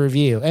provide your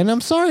review, and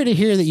I'm sorry to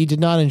hear that you did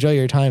not enjoy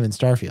your time in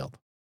Starfield.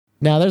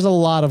 Now, there's a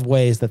lot of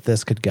ways that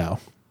this could go.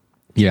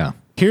 Yeah.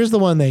 Here's the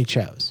one they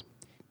chose.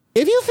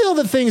 If you feel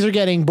that things are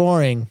getting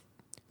boring,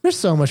 there's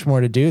so much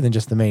more to do than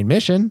just the main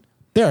mission.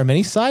 There are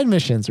many side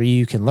missions where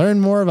you can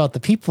learn more about the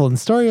people and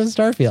story of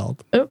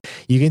Starfield. Oh.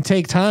 You can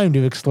take time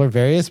to explore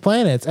various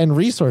planets and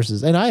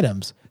resources and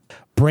items.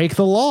 Break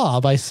the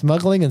law by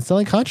smuggling and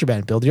selling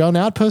contraband. Build your own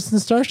outposts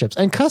and starships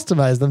and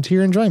customize them to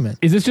your enjoyment.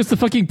 Is this just the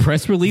fucking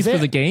press release for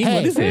the game? Hey,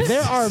 what is this?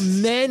 There are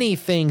many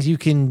things you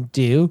can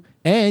do,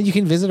 and you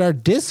can visit our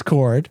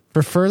Discord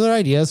for further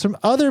ideas from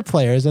other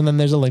players, and then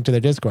there's a link to their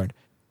Discord.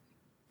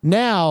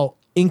 Now,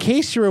 in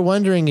case you were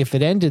wondering if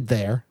it ended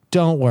there,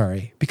 don't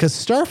worry, because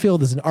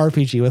Starfield is an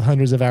RPG with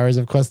hundreds of hours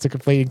of quests to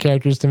complete and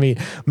characters to meet.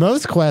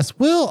 Most quests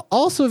will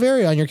also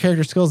vary on your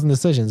character skills and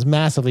decisions,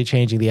 massively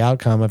changing the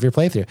outcome of your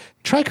playthrough.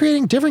 Try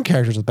creating different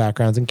characters with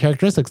backgrounds and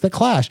characteristics that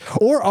clash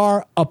or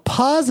are a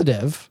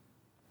positive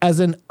as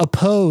an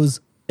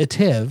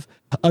oppositive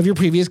of your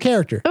previous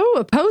character. Oh,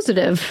 a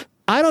positive.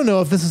 I don't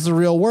know if this is a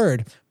real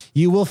word.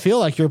 you will feel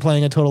like you're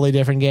playing a totally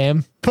different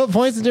game. Put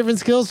points and different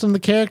skills from the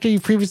character you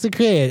previously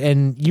created,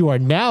 and you are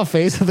now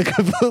faced with a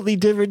completely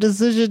different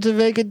decision to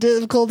make and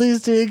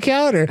difficulties to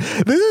encounter.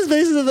 This is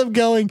basically them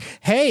going,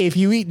 hey, if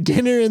you eat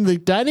dinner in the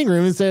dining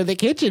room instead of the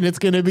kitchen, it's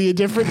going to be a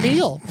different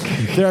meal.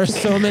 There are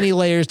so many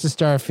layers to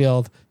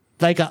Starfield,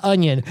 like an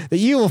onion, that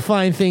you will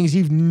find things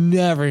you've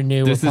never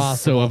knew were possible. This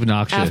is so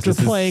obnoxious. After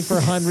playing for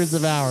hundreds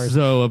of hours.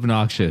 So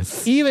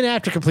obnoxious. Even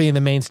after completing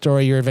the main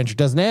story, your adventure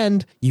doesn't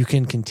end. You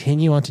can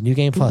continue on to New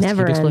Game Plus to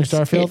keep exploring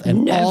Starfield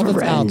and all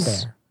that's out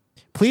there.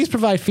 Please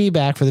provide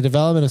feedback for the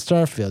development of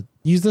Starfield.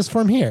 Use this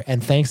form here.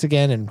 And thanks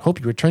again, and hope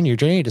you return your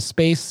journey to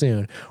space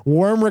soon.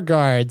 Warm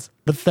regards,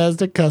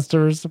 Bethesda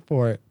customer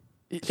support.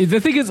 The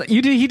thing is,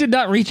 he did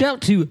not reach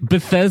out to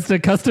Bethesda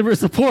customer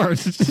support.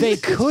 They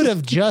could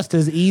have just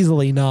as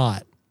easily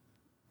not.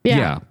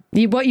 Yeah.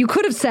 What you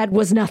could have said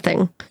was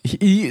nothing.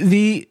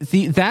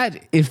 That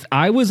if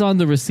I was on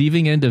the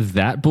receiving end of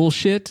that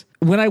bullshit,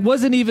 when I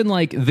wasn't even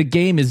like the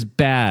game is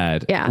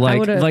bad. Yeah.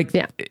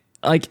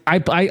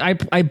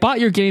 I bought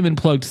your game and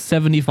plugged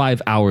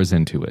 75 hours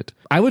into it.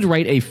 I would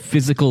write a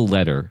physical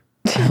letter.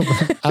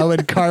 I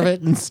would carve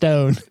it in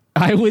stone.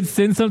 I would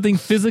send something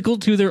physical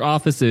to their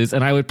offices,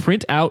 and I would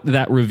print out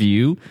that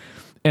review,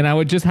 and I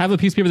would just have a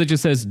piece of paper that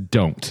just says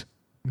 "don't."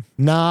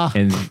 No,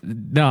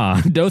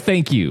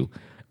 thank you.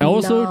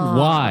 Also,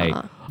 why?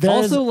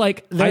 I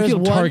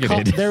feel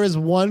targeted. There is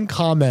one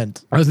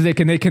comment. I was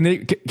gonna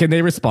say, can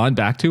they respond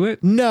back to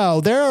it? No,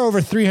 there are over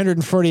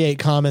 348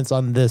 comments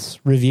on this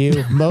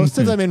review. Most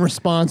of them in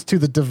response to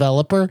the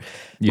developer.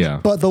 Yeah.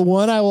 But the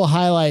one I will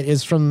highlight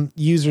is from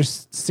user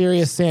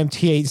Serious Sam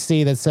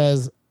THC that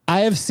says,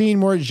 I have seen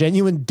more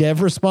genuine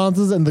dev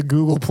responses in the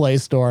Google Play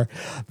Store.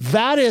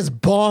 That is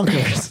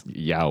bonkers.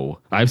 Yow.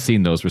 I've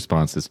seen those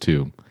responses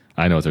too.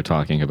 I know what they're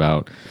talking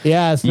about.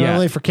 Yeah, it's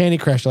normally for Candy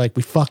Crush. Like,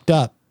 we fucked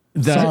up.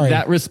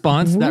 That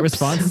response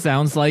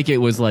sounds like it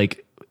was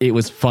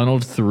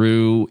funneled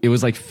through. It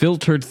was like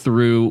filtered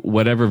through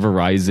whatever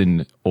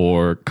Verizon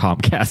or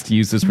Comcast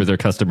uses for their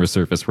customer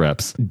service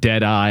reps.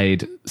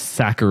 Dead-eyed,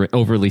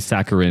 overly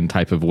saccharine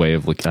type of way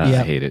of looking.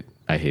 I hate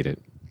it.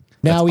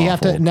 Now we have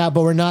to. But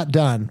we're not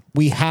done.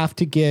 We have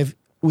to give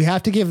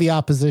the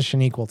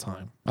opposition equal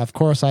time. Of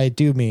course, I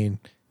do mean.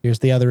 Here's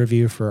the other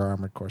review for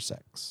Armored Core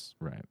 6.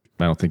 Right.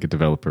 I don't think a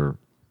developer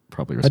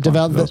probably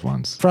responds to those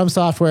ones. From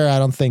Software, I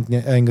don't think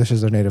English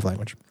is their native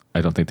language.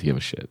 I don't think they give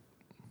a shit.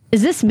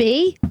 Is this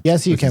me?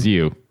 Yes, you can. This is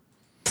you.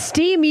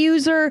 Steam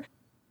user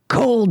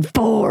Cold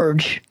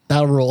Forge.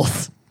 That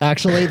rules.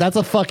 Actually, that's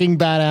a fucking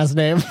badass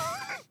name.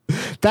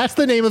 That's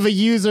the name of a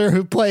user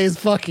who plays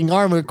fucking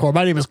Armored Core.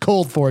 My name is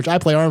Cold Forge. I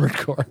play Armored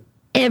Core.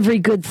 Every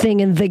good thing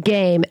in the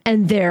game,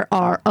 and there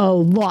are a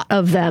lot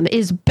of them,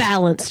 is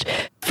balanced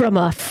from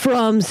a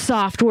From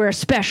Software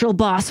special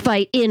boss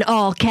fight in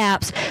all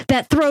caps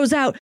that throws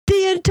out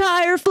the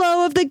entire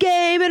flow of the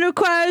game and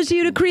requires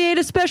you to create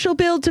a special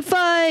build to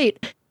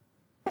fight.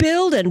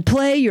 Build and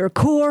play your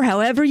core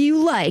however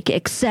you like,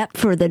 except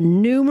for the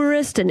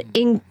numerous and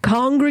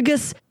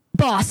incongruous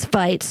boss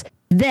fights.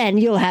 Then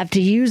you'll have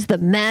to use the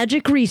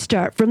magic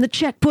restart from the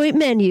checkpoint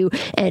menu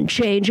and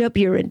change up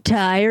your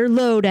entire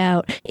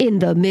loadout in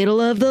the middle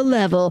of the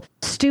level.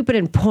 Stupid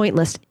and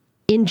pointless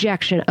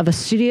injection of a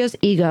studio's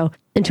ego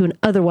into an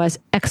otherwise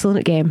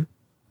excellent game.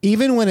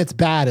 Even when it's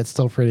bad, it's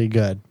still pretty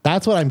good.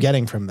 That's what I'm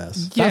getting from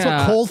this. Yeah. That's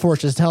what Cold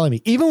Forge is telling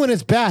me. Even when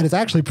it's bad, it's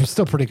actually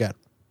still pretty good.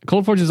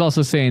 Cold Forge is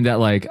also saying that,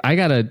 like, I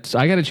gotta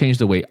change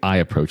the way I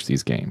approach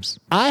these games.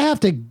 I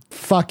have to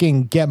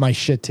fucking get my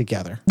shit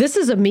together. This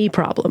is a me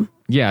problem.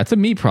 Yeah, it's a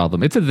me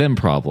problem. It's a them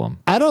problem.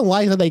 I don't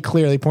like that they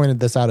clearly pointed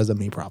this out as a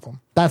me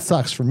problem. That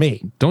sucks for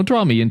me. Don't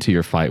draw me into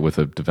your fight with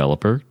a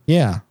developer.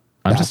 Yeah.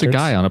 I'm just a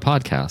guy on a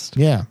podcast.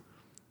 Yeah.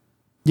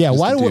 Yeah.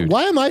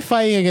 Why am I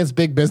fighting against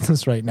big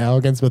business right now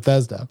against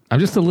Bethesda? I'm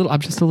just a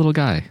little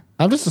guy.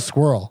 I'm just a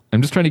squirrel.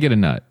 I'm just trying to get a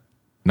nut.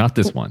 Not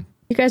this one.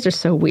 You guys are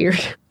so weird.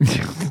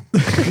 I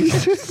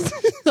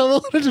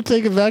wanted to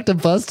take it back to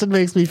Busted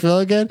makes me feel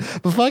again,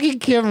 but fucking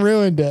Kim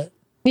ruined it.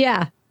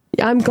 Yeah,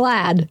 I'm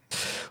glad.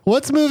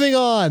 What's moving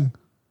on?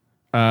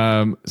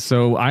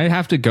 So I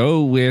have to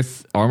go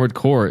with Armored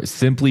Core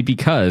simply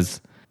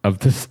because of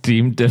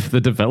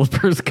the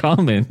developer's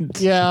comment.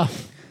 Yeah.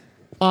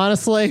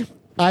 Honestly,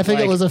 I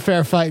think it was a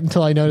fair fight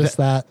until I noticed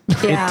that.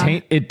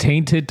 Yeah.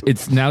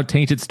 It's now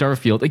tainted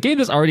Starfield. A game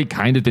that's already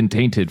kind of been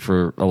tainted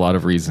for a lot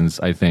of reasons,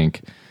 I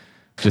think.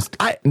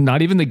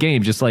 Not even the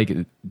game, just like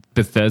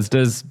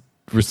Bethesda's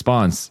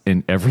response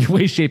in every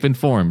way, shape, and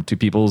form to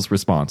people's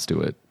response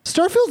to it.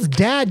 Starfield's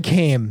dad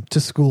came to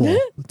school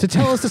to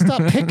tell us to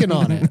stop picking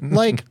on it.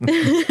 Like,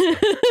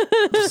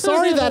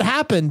 sorry that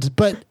happened,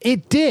 but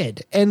it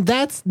did. And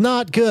that's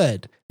not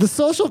good. The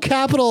social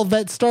capital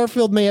that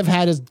Starfield may have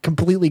had is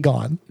completely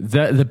gone.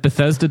 The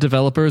Bethesda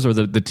developers or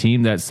the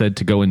team that said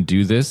to go and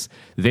do this,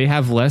 they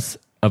have less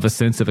of a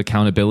sense of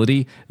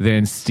accountability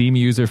than Steam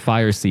user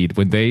Fireseed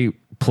when they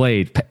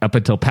played up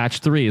until patch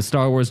 3 of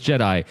Star Wars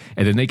Jedi,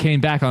 and then they came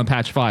back on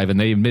patch 5 and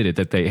they admitted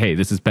that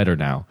this is better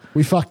now.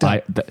 We fucked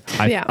up.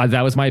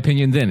 That was my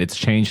opinion then. It's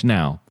changed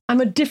now. I'm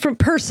a different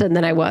person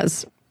than I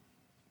was.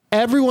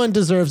 everyone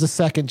deserves a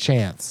second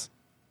chance.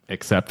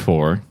 Except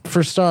for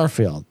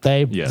Starfield.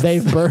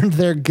 They've burned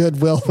their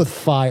goodwill with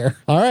fire.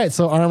 All right,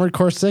 so Armored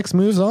Core 6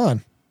 moves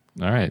on.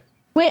 All right.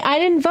 Wait, I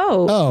didn't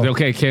vote. Oh.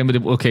 Okay, Kim, what do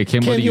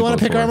you want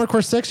to pick for? Armored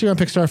Core 6 or you want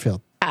to pick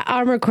Starfield?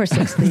 Armored Core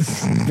 6,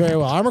 please. Very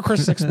well. Armored Core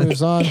 6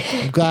 moves on.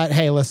 We've got,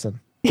 hey, listen.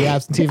 The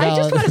absentee ballot. I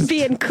just want to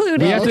be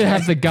included. We have to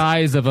have the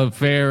guise of a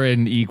fair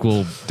and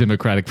equal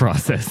democratic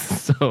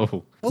process.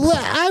 So we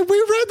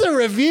read the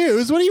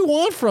reviews. What do you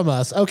want from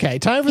us? Okay,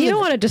 time for You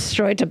don't want to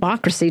destroy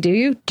democracy, do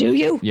you? Do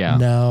you? yeah.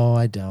 No,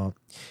 I don't.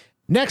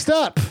 Next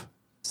up,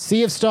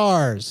 Sea of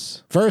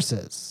Stars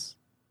versus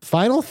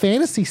Final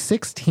Fantasy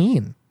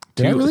 16.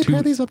 Did I really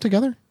pair these up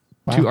together?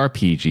 Wow. 2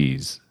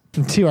 RPGs.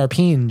 2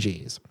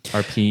 RPGs.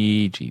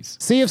 RPGs.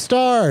 Sea of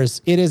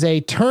Stars. It is a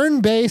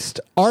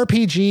turn-based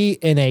RPG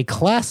in a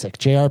classic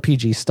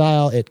JRPG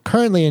style. It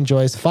currently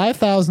enjoys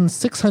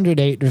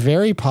 5,608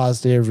 very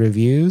positive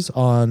reviews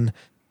on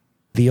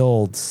the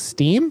old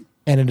Steam,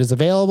 and it is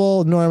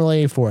available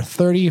normally for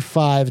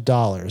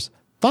 $35.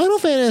 Final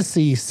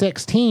Fantasy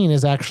 16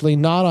 is actually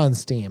not on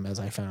Steam, as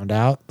I found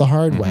out the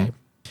hard way.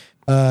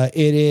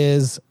 It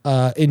is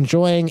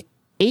enjoying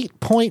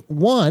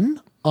 8.1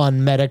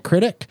 on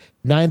Metacritic,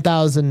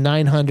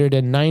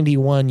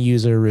 9,991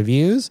 user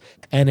reviews,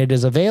 and it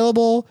is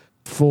available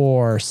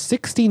for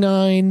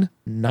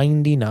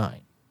 $69.99.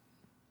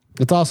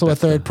 It's also a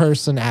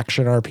third-person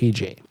action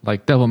RPG.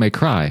 Like Devil May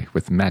Cry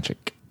with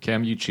magic.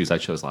 Cam, you choose. I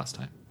chose last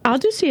time. I'll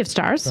do Sea of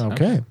Stars.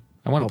 Okay.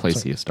 I want to play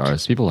Sea of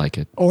Stars. People like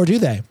it. Or do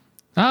they?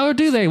 Oh, or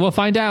do they? We'll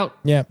find out.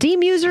 Yeah.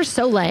 Steam user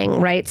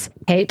Solang writes,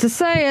 hate to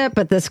say it,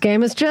 but this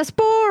game is just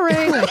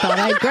boring. I thought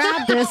I'd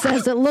grab this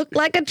as it looked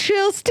like a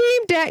chill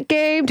Steam Deck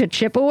game to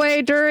chip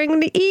away during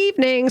the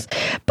evenings,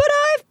 but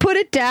I've put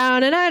it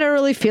down and I don't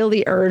really feel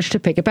the urge to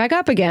pick it back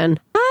up again.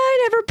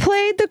 I never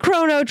played the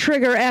Chrono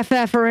Trigger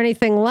FF or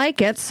anything like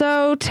it,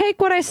 so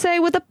take what I say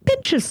with a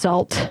pinch of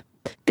salt.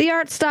 The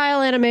art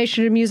style,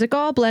 animation, and music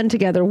all blend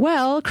together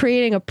well,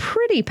 creating a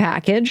pretty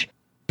package.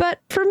 But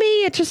for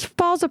me, it just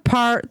falls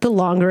apart the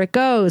longer it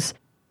goes.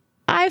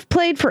 I've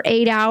played for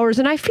 8 hours,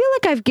 and I feel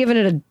like I've given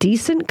it a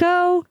decent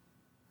go,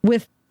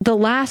 with the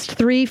last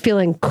 3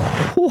 feeling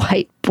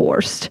quite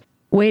forced,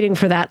 waiting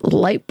for that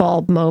light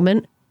bulb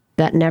moment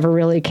that never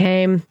really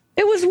came.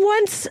 It was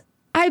once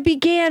I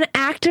began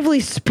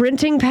actively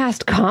sprinting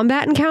past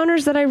combat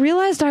encounters that I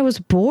realized I was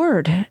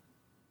bored.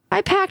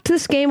 I packed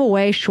this game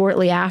away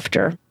shortly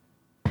after.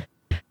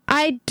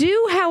 I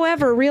do,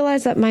 however,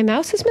 realize that my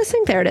mouse is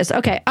missing. There it is.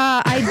 Okay.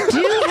 I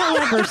do,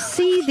 however,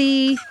 see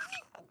the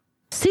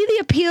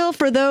appeal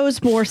for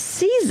those more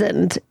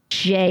seasoned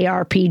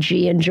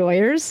JRPG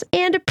enjoyers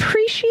and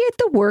appreciate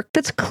the work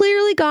that's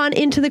clearly gone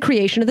into the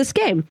creation of this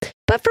game.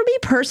 But for me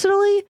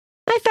personally,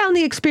 I found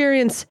the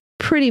experience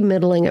pretty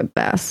middling at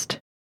best.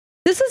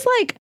 This is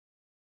like,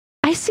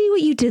 I see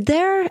what you did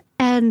there,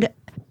 and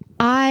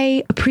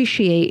I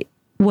appreciate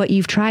what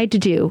you've tried to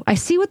do. I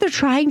see what they're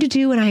trying to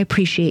do, and I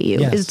appreciate you.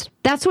 Yes.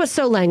 That's what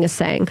Solang is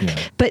saying. Yeah.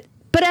 But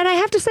and I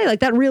have to say, like,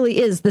 that really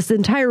is, this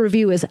entire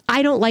review is,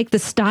 I don't like the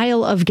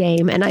style of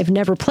game, and I've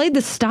never played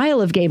the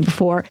style of game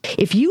before.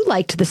 If you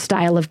liked the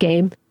style of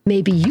game,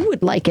 maybe you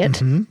would like it.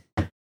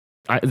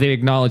 Mm-hmm. They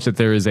acknowledge that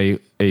there is a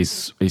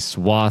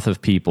swath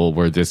of people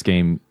where this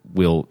game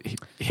will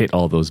hit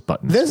all those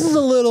buttons. This is a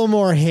little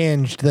more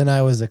hinged than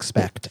I was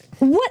expecting.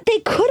 What they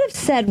could have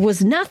said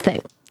was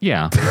nothing.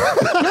 Yeah.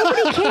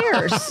 Nobody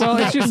cares. Well,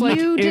 it's just like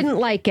you didn't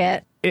like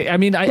it.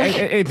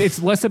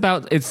 It's less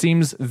about, it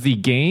seems, the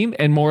game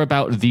and more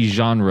about the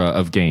genre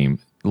of game.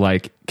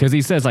 Like, because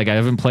he says, like, I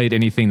haven't played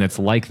anything that's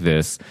like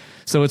this.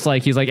 So it's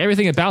like, he's like,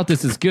 everything about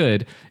this is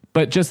good,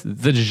 but just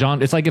the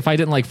genre. It's like if I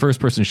didn't like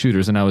first-person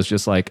shooters and I was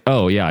just like,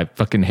 oh, yeah, I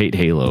fucking hate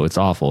Halo. It's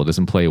awful. It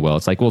doesn't play well.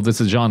 It's like, well, this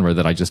is a genre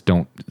that I just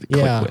don't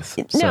click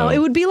with. So. No, it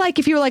would be like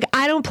if you were like,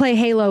 I don't play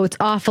Halo. It's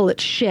awful.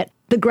 It's shit.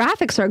 The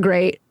graphics are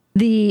great.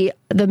 The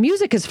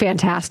music is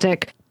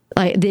fantastic.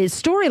 Like, the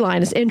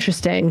storyline is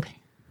interesting.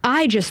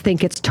 I just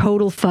think it's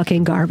total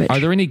fucking garbage. Are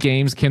there any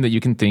games, Kim, that you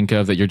can think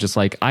of that you're just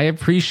like, I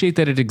appreciate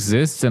that it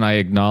exists and I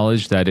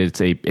acknowledge that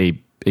it's a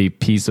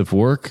piece of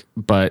work,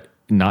 but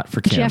not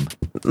for Kim?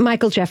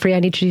 Michael Jeffrey, I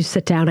need you to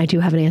sit down. I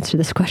do have an answer to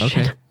this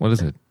question. Okay. What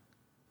is it?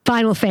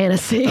 Final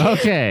Fantasy.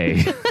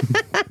 Okay.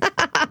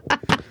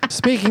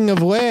 Speaking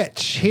of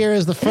which, here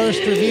is the first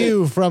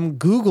review from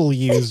Google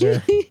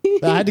user.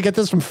 I had to get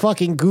this from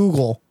fucking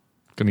Google.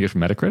 Gonna get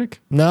from Metacritic?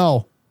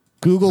 No.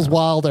 Google's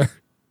wilder.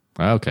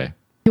 Okay.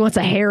 He wants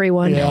a hairy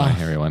one. Yeah.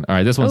 Hairy one. All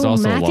right, this one's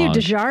also Matthew long.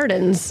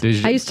 Desjardins.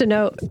 I used to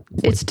know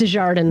it's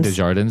Desjardins.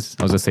 Desjardins?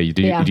 I was gonna say,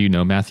 do you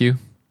know Matthew?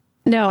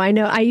 No, I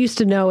know. I used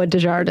to know a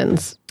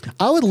Desjardins.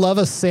 I would love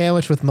a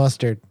sandwich with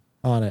mustard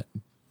on it.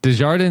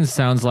 Desjardins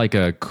sounds like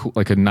a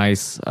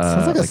nice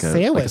sounds like a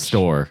sandwich. like a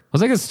store. It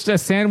was like a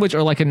sandwich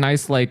or like a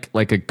nice like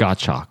a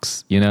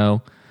Gottschalk's, you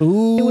know?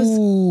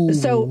 Ooh.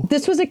 So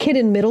this was a kid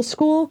in middle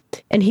school,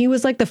 and he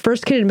was like the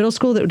first kid in middle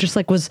school that just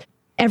like was,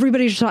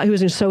 everybody just thought he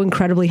was so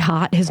incredibly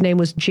hot. His name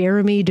was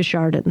Jeremy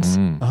Desjardins.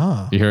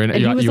 You hearing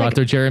it? You like, out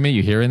there, Jeremy?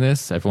 You hearing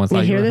this? Everyone's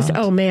like, you hear this? hot.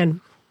 Oh man.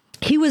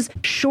 He was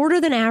shorter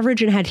than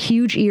average and had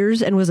huge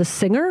ears and was a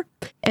singer.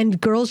 And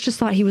girls just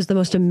thought he was the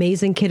most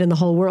amazing kid in the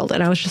whole world.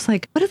 And I was just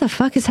like, what the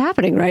fuck is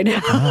happening right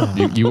now?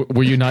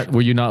 Were you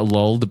not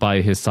lulled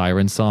by his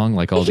siren song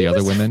like all the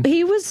other women?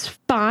 He was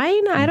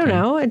fine. I don't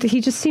know.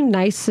 He just seemed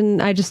nice,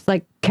 and I just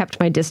kept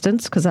my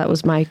distance because that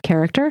was my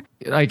character.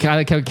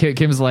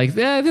 Kim's like,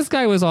 yeah, this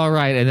guy was all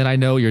right, and then I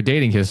know your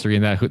dating history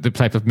and that the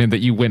type of men that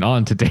you went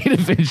on to date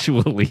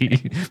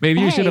eventually. Maybe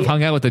you should have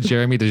hung out with the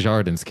Jeremy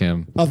Desjardins,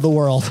 Kim. Of the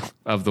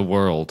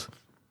world.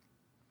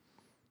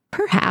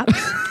 Perhaps.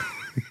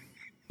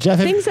 Jeff,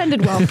 things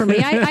ended well for me.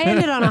 I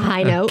ended on a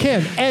high note.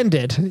 Kim,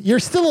 ended. You're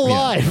still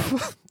alive. Yeah.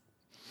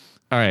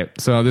 All right.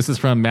 So this is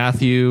from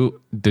Matthew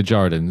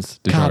Desjardins.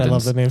 God, I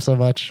love the name so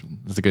much.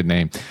 It's a good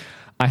name.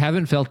 I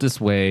haven't felt this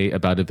way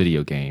about a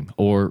video game,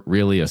 or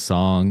really a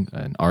song,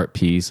 an art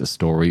piece, a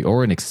story,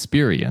 or an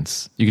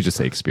experience. You could just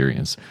say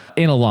experience.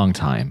 In a long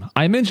time.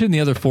 I mentioned the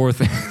other four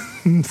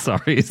things.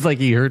 Sorry, it's like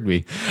he heard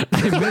me.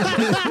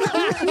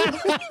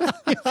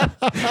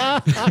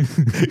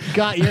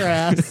 Got your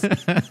ass.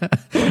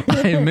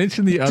 I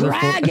mentioned the other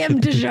drag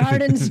him,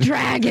 Desjardins,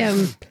 drag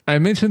him. I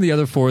mentioned the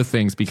other four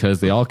things because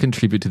they all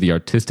contribute to the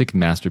artistic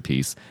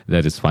masterpiece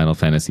that is Final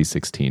Fantasy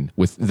 16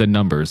 with the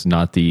numbers,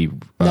 not the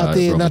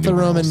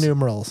Roman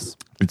numerals.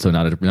 And so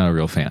not a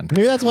real fan.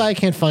 Maybe that's why I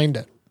can't find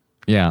it.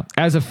 Yeah.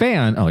 As a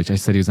fan, I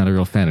said he was not a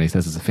real fan, and he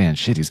says as a fan,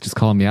 shit, he's just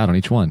calling me out on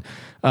each one.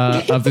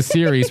 Of the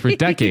series for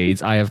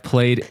decades, I have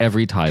played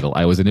every title.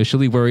 I was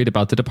initially worried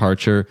about the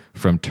departure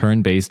from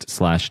turn-based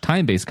 /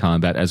 time-based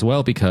combat as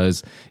well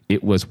because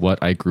it was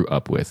what I grew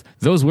up with.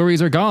 Those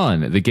worries are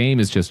gone. The game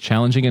is just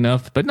challenging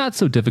enough, but not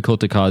so difficult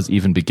to cause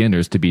even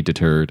beginners to be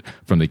deterred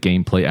from the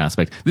gameplay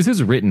aspect. This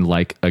is written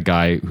like a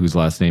guy whose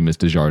last name is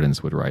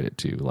Desjardins would write it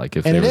too. Like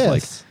if there was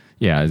like...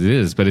 Yeah, it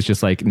is, but it's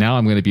just like now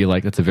I'm going to be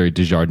like, that's a very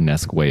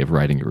Desjardins-esque way of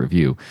writing a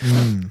review.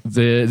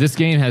 This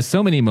game has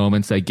so many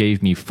moments that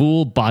gave me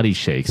full body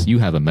shakes. You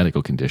have a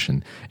medical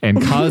condition,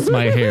 and caused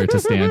my hair to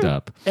stand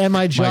up. And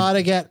my jaw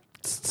to get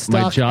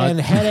stuck,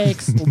 and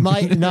headaches,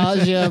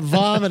 nausea,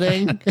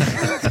 vomiting.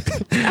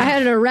 I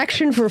had an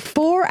erection for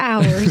 4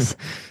 hours.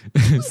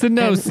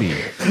 Synosi.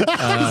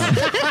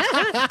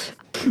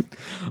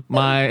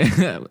 My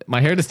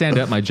hair to stand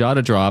up, my jaw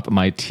to drop,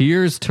 my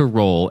tears to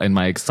roll, and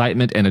my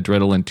excitement and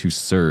adrenaline to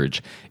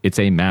surge. It's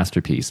a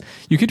masterpiece.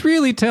 You could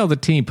really tell the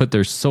team put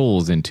their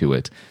souls into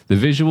it. The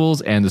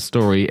visuals and the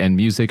story and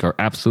music are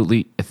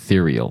absolutely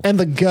ethereal. And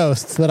the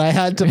ghosts that I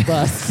had to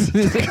bust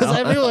because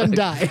everyone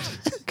died.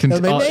 And they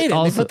made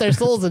it. They put their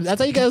souls in.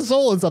 That's how you get a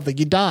soul in something.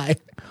 You die.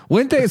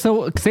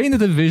 So saying that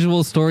the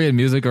visual story and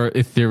music are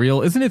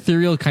ethereal, isn't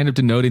ethereal kind of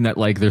denoting that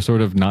like they're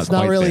sort of not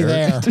quite really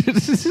there?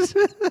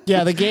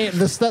 Yeah, the game,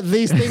 these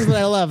things that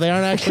I love, they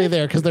aren't actually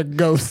there because they're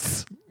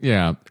ghosts.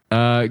 Yeah.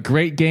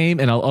 Great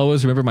game, and I'll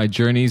always remember my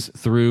journeys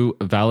through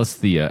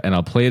Valisthea, and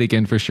I'll play it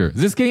again for sure.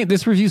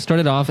 This review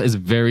started off as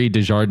very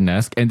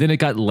Desjardins-esque, and then it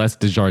got less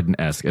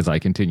Desjardins-esque as I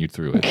continued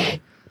through it.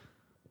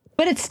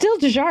 But it's still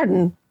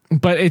Desjardins.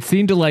 But it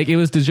seemed to like it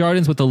was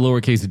Desjardins with the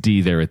lowercase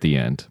d there at the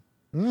end.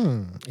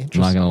 Interesting. I'm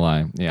not gonna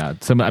lie. Yeah.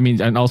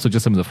 And also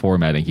just some of the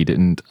formatting. He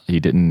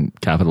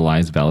didn't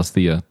capitalize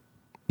Valisthea.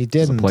 He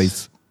didn't.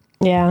 Place.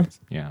 Yeah.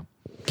 Yeah.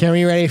 Can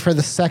we ready for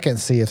the second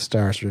Sea of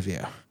Stars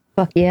review?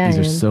 Fuck yeah. These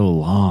are so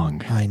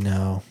long. I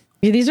know.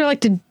 Yeah, these are like,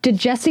 did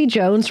Jesse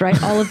Jones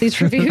write all of these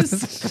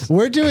reviews?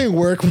 We're doing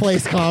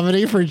workplace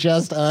comedy for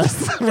just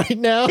us right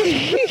now. The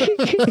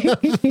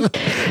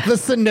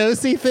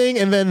Synosi thing,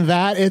 and then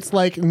it's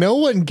like no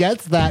one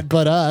gets that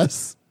but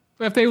us.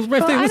 If they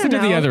listen to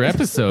the other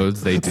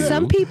episodes, they do.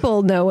 Some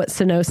people know what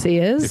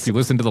Synosi is. If you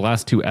listen to the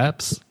last 2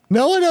 eps.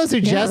 No one knows who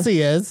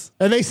Jesse is,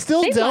 and they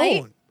still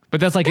don't. Might. But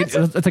that's like it's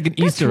like an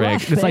Easter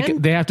egg. It's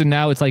like they have to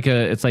now. It's like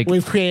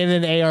we've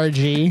created an ARG.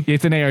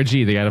 It's an ARG.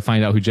 They got to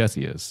find out who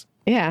Jesse is.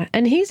 Yeah,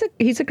 and he's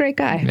a great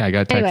guy. Yeah, I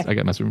got text. Anyway. I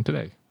got message from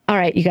today. All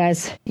right, you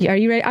guys, are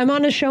you ready? I'm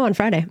on a show on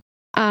Friday.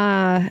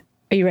 Are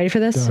you ready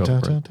for this?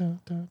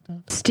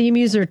 Steam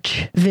user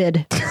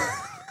vid.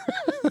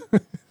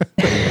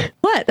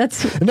 What?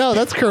 That's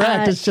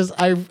correct. It's just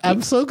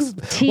I'm so.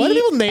 Why do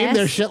people name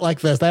their shit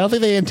like this? I don't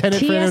think they intended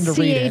for anyone to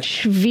read it.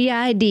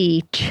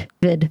 TSCHVID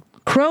vid.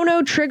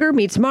 Chrono Trigger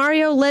meets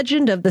Mario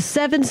Legend of the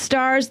 7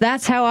 Stars.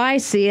 That's how I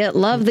see it.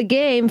 Love the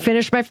game.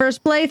 Finished my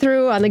first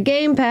playthrough on the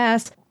Game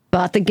Pass.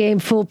 Bought the game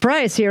full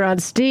price here on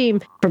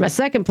Steam for my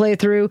second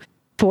playthrough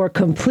for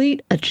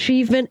complete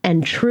achievement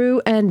and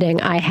true ending.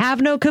 I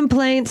have no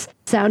complaints.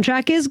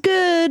 Soundtrack is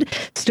good.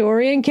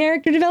 Story and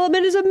character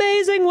development is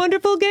amazing.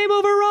 Wonderful game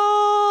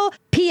overall.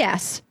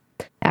 P.S.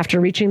 After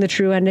reaching the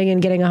true ending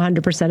and getting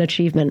 100%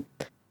 achievement,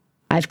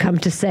 I've come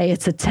to say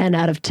it's a 10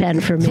 out of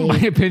 10 for me. My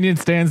opinion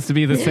stands to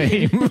be the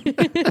same.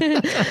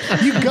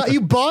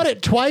 You bought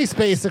it twice,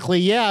 basically.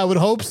 Yeah, I would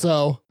hope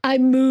so. I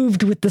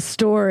moved with the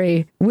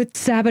story, with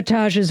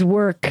Sabotage's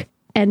work,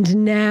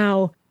 and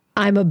now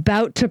I'm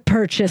about to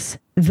purchase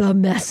The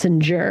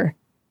Messenger.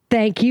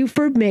 Thank you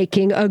for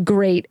making a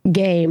great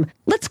game.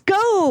 Let's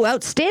go!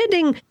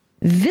 Outstanding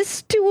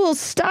Visual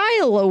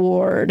Style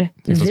Award.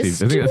 I think it's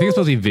supposed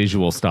to be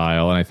visual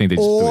style, and I think they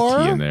just threw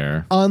a T in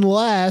there.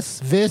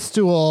 Unless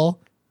Vistual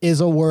is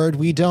a word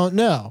we don't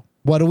know.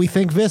 What do we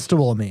think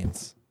Vistual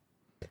means?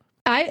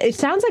 It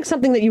sounds like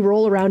something that you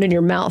roll around in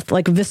your mouth,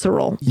 like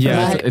visceral.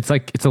 Yeah, it's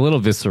a little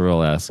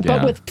visceral-esque.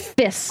 But with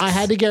fists. I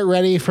had to get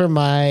ready for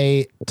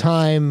my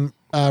time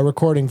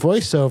recording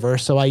voiceover,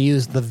 so I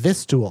used the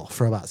Vistual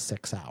for about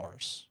 6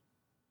 hours.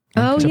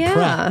 Oh, to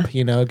yeah.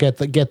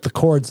 prep, get the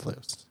cords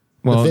loose.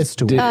 Well,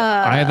 Vistual.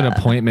 I have an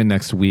appointment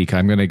next week.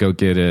 I'm going to go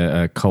get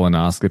a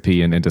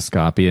colonoscopy and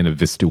endoscopy and a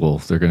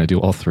Vistual. They're going to do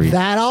all three.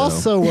 That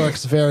also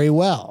works very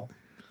well.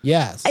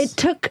 Yes.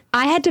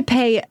 I had to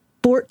pay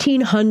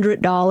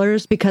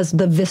 $1,400 because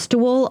the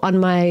Vistual on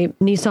my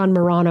Nissan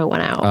Murano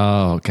went out.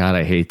 Oh, God,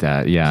 I hate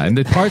that. Yeah. And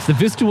the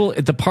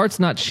Vistual, the part's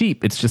not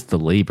cheap. It's just the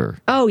labor.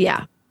 Oh,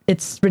 yeah.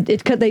 It's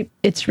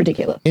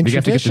ridiculous. In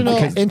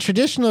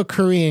traditional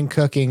Korean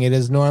cooking, it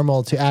is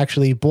normal to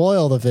actually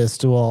boil the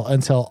Vistual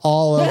until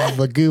all of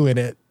the goo in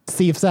it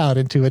seeps out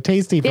into a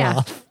tasty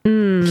broth.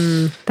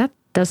 That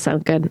does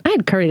sound good. I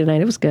had curry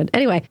tonight. It was good.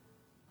 Anyway.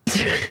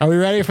 Are we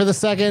ready for the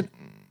second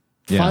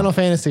Final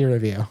Fantasy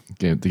review?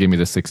 Give me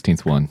the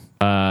 16th one.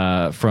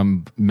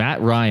 From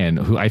Matt Ryan,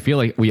 who I feel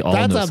like we all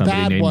know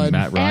somebody named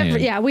Matt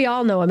Ryan. We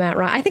all know a Matt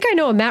Ryan. I think I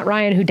know a Matt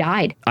Ryan who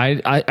died.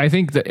 I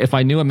think that if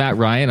I knew a Matt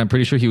Ryan, I'm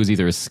pretty sure he was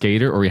either a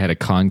skater or he had a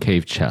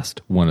concave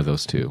chest. One of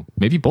those two.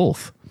 Maybe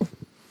both. I'm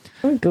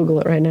going to Google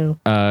it right now.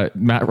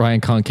 Matt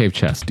Ryan, concave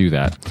chest. Do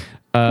that.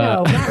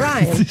 No, Matt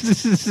Ryan.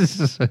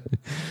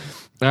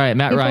 All right,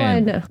 Matt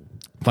Ryan.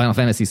 Final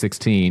Fantasy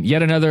 16.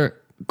 Yet another,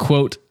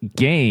 quote,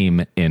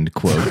 game, end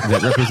quote,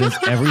 that represents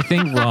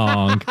everything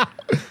wrong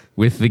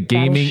with the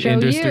gaming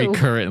industry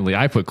currently.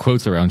 I put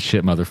quotes around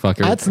shit, motherfucker.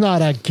 That's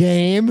not a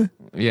game.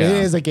 Yeah. It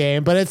is a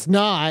game, but it's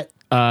not.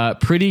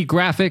 Pretty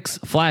graphics,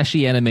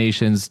 flashy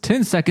animations,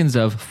 10 seconds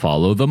of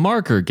follow the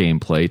marker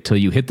gameplay till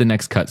you hit the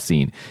next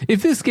cutscene.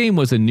 If this game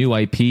was a new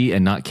IP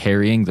and not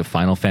carrying the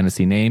Final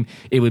Fantasy name,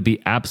 it would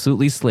be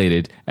absolutely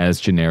slated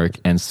as generic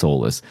and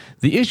soulless.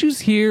 The issues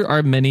here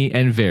are many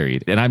and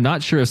varied, and I'm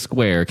not sure a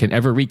Square can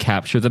ever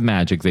recapture the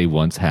magic they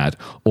once had,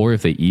 or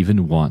if they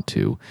even want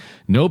to.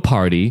 No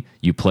party,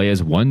 you play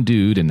as one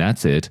dude and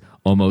that's it.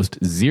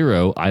 Almost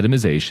zero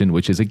itemization,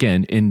 which is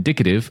again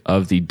indicative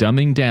of the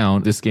dumbing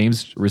down this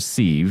game's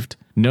received.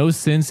 No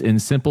sense in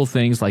simple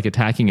things like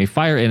attacking a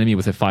fire enemy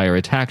with a fire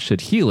attack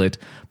should heal it,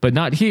 but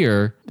not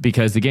here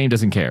because the game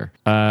doesn't care.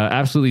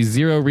 Absolutely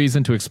zero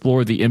reason to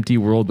explore the empty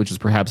world, which is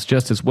perhaps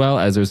just as well,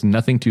 as there's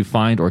nothing to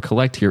find or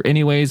collect here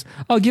anyways.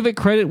 I'll give it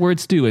credit where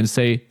it's due and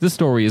say the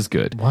story is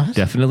good. What?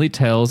 Definitely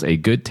tells a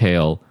good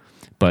tale,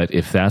 but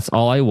if that's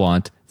all I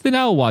want, then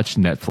I'll watch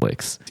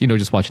Netflix.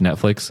 Just watch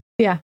Netflix.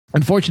 Yeah.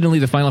 Unfortunately,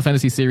 the Final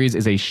Fantasy series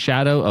is a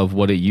shadow of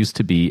what it used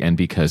to be, and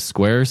because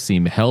Square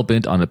seem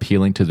hell-bent on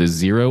appealing to the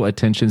zero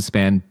attention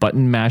span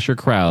button masher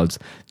crowds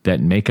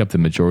that make up the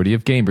majority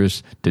of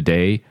gamers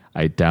today,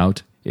 I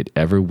doubt it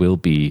ever will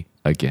be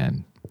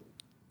again.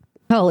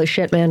 Holy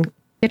shit, man.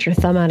 Get your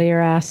thumb out of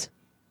your ass.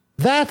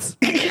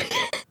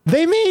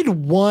 They made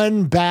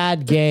one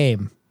bad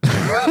game.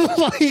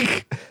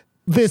 Like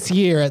this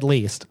year at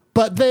least.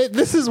 But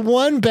this is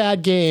one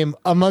bad game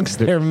amongst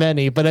their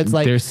many, but it's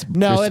like, they're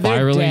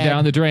spiraling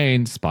down the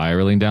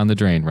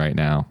drain right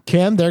now.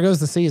 Kim, there goes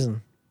the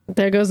season.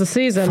 There goes the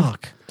season.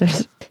 Fuck.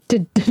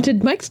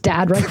 Did Mike's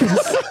dad write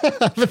this?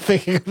 I've been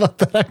thinking about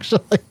that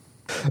actually.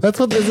 That's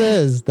what this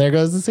is. There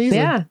goes the season.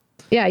 Yeah.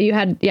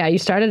 Yeah, you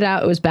started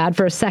out, it was bad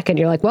for a second.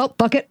 You're like, well,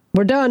 fuck it,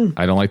 we're done.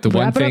 I don't like the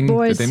one thing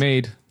that they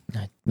made.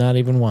 Not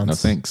even once. No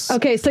thanks.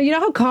 Okay, so you know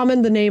how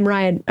common the name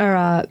Ryan or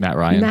Matt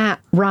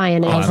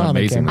Ryan is? That's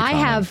amazing.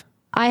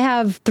 I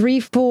have 3,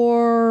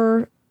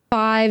 4,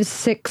 5,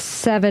 6,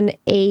 7,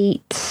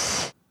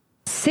 8,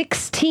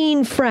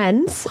 16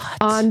 friends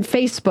on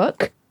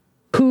Facebook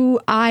who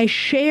I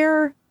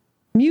share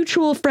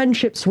mutual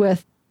friendships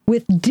with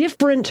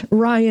different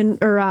Ryan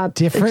or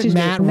different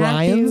Matt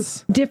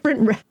Ryans?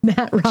 Different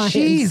Matt Ryans.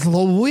 Jeez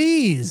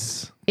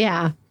Louise.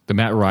 Yeah. The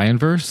Matt Ryan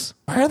verse?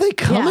 Where are they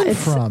coming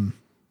from?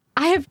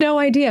 I have no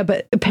idea,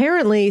 but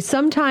apparently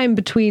sometime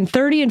between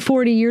 30 and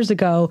 40 years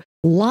ago,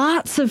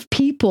 lots of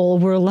people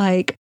were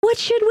like, what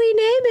should we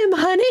name him,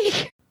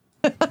 honey?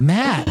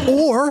 Matt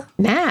or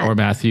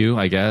Matthew,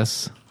 I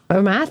guess.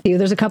 Or Matthew.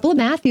 There's a couple of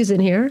Matthews in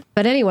here.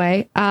 But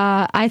anyway,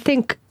 I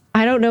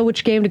don't know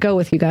which game to go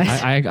with, you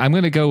guys. I'm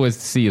going to go with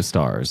Sea of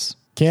Stars.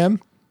 Kim,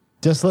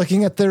 just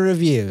looking at the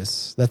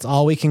reviews, that's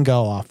all we can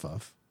go off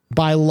of.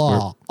 By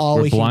law,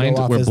 we're blind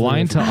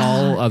to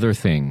all other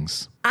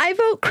things. I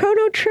vote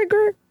Chrono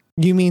Trigger.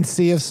 You mean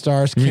Sea of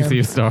Stars, Kim? You mean Sea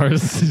of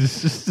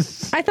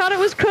Stars? I thought it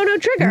was Chrono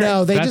Trigger.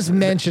 No, they just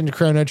mentioned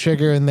Chrono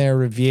Trigger in their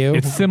review.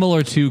 It's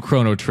similar to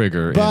Chrono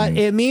Trigger. But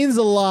it means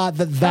a lot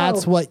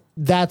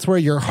that's where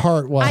your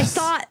heart was. I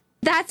thought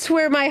that's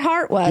where my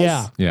heart was.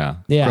 Yeah.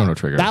 Chrono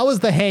Trigger. That was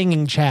the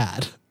hanging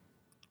Chad.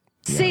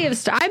 Sea of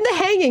Stars. I'm the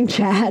hanging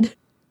Chad.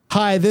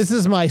 Hi, this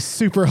is my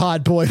super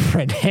hot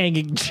boyfriend,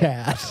 Hanging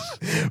Chad.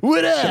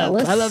 What up?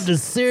 Jealous. I love to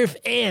surf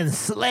and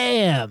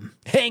slam.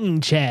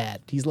 Hanging Chad.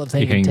 He loves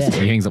He hanging hangs.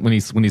 Ted. He hangs when he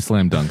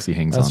slam dunks. He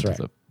hangs That's onto right.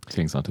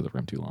 the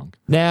rim too long.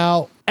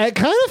 Now, it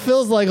kind of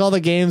feels like all the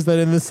games that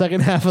in the second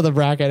half of the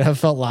bracket have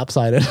felt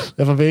lopsided,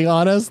 if I'm being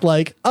honest.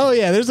 Like, oh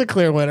yeah, there's a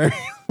clear winner,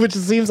 which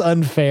seems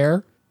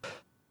unfair.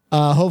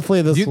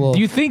 Hopefully this will...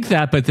 You think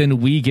that, but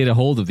then we get a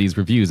hold of these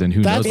reviews and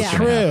who knows what's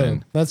going to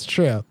happen. That's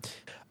true.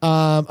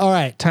 All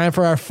right, time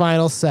for our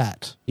final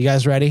set. You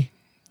guys ready?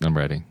 I'm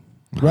ready.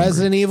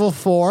 Resident Evil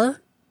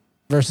 4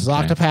 versus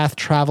Octopath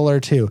Traveller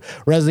 2.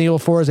 Resident Evil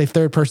 4 is a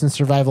third-person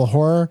survival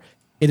horror.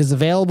 It is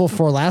available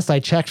for, last I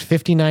checked,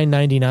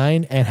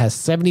 $59.99 and has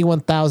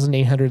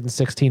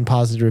 71,816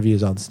 positive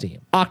reviews on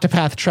Steam.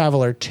 Octopath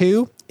Traveller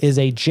 2 is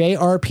a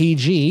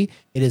JRPG.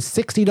 It is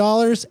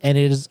 $60 and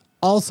it has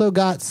also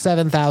got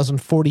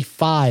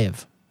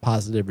 7,045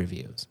 positive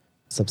reviews.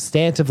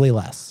 Substantively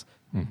less.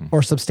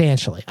 Or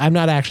substantially. I'm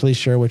not actually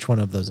sure which one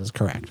of those is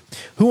correct.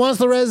 Who wants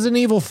the Resident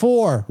Evil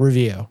 4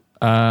 review?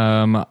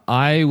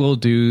 I will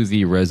do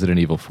the Resident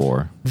Evil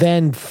 4.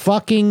 Then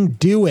fucking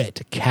do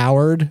it,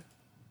 coward.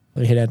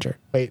 Let me hit enter.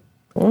 Wait.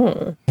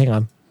 Hang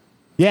on.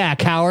 Yeah,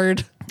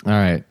 coward. All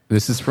right.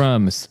 This is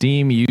from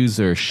Steam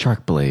user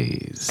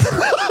Sharkblaze.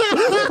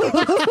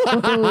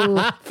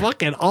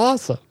 Fucking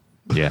awesome.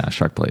 Yeah,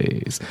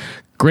 Sharkblaze.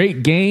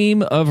 Great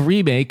game of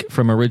remake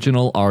from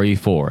original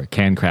RE4.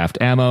 Can craft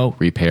ammo,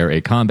 repair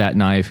a combat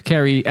knife,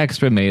 carry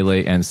extra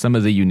melee, and some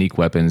of the unique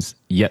weapons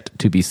yet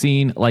to be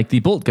seen, like the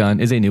bolt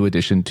gun, is a new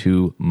addition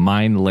to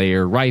Mine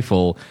Layer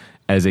Rifle,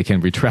 as it can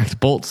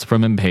retract bolts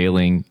from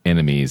impaling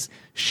enemies,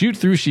 shoot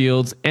through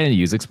shields, and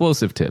use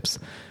explosive tips.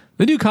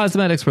 The new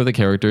cosmetics for the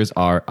characters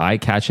are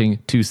eye-catching,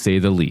 to say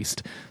the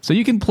least, so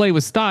you can play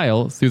with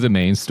style through the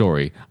main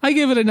story. I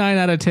give it a 9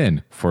 out of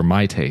 10 for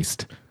my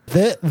taste.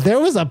 There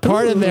was a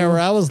part in there where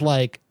I was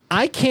like,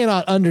 I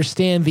cannot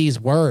understand these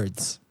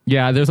words.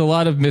 Yeah, there's a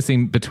lot of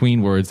missing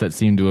between words that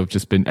seem to have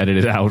just been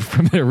edited out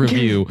from their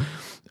review.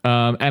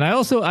 And I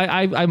also,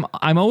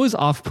 I'm always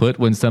off put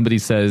when somebody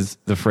says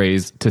the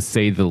phrase "to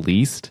say the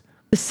least."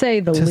 To say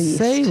the To least.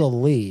 say the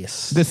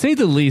least. To say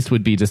the least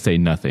would be to say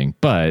nothing,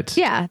 but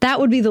Yeah, that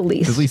would be the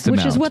least. The least which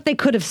is amount. what they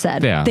could have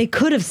said. Yeah. They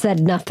could have said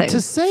nothing. To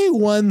say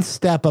one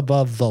step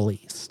above the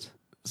least.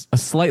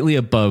 slightly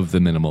above the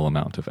minimal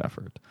amount of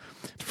effort.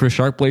 For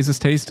Sharkblaze's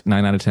taste,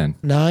 9 out of 10.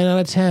 9 out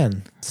of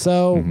 10.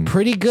 So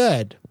pretty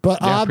good. But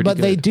Yeah, pretty but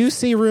they good. do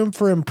see room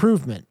for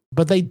improvement.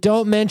 But they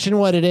don't mention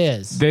what it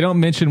is. They don't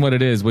mention what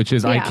it is, which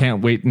is I Yeah.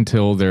 can't wait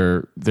until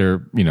their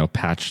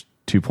patch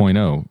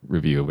 2.0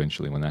 review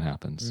eventually when that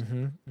happens.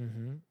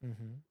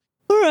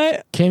 All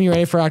right. Kim, you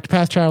ready for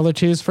Octopath Traveler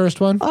 2's first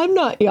one? I'm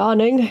not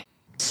yawning.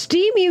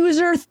 Steam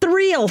user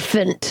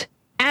 3elephant.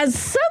 As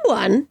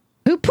someone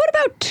who put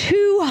about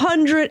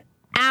 200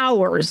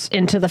 hours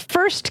into the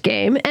first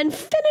game and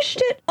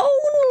finished it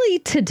only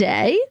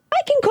today, I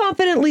can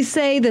confidently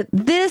say that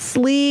this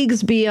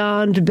leagues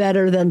beyond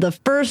better than the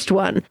first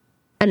one.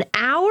 An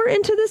hour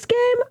into this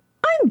game,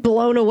 I'm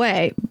blown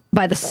away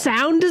by the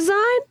sound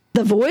design,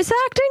 the voice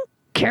acting,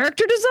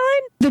 character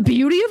design, the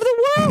beauty of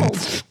the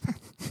world.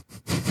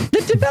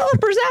 The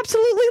developers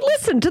absolutely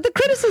listened to the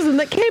criticism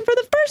that came for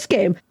the first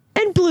game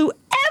and blew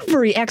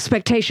every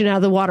expectation out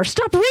of the water.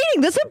 Stop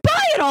reading this and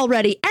buy it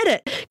already.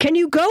 Edit. Can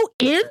you go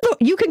in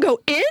you can go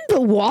in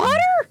the water?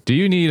 Do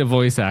you need a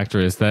voice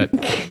actress that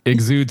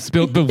exudes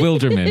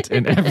bewilderment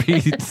in every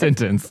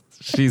sentence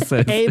she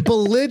says? A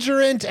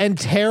belligerent and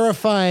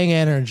terrifying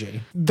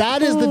energy.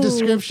 That is the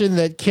description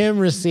that Kim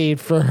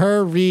received for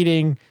her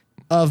reading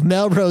of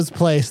Melrose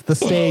Place, the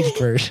staged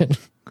version.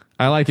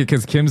 I like it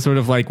because Kim's sort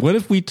of like, what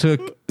if we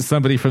took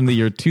somebody from the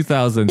year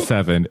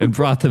 2007 and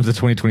brought them to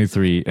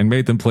 2023 and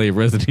made them play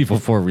Resident Evil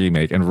 4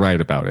 Remake and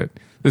write about it?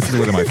 This is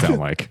what it might sound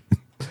like.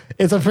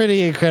 It's a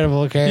pretty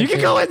incredible character. You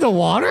can go in the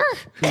water?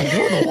 You can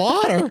go in the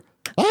water?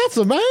 That's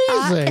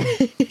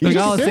amazing. Look,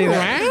 I'll sit say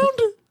that. around?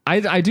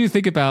 I do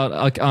think about,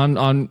 like,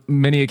 on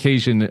many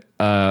occasions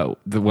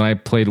when I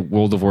played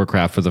World of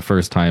Warcraft for the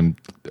first time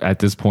at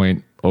this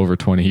point, over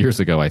 20 years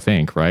ago, I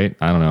think, right?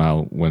 I don't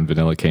know when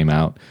vanilla came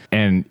out.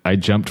 And I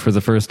jumped for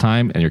the first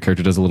time and your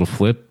character does a little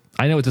flip.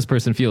 I know what this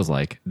person feels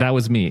like. That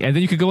was me. And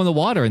then you could go in the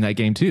water in that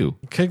game too.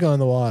 You could go in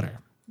the water.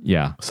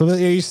 Yeah. So are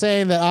you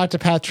saying that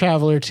Octopath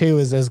Traveler 2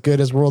 is as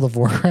good as World of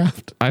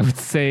Warcraft? I would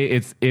say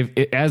it's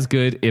as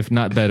good, if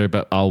not better,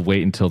 but I'll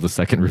wait until the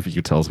second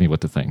review tells me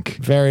what to think.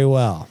 Very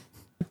well.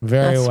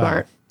 Very That's well.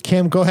 smart.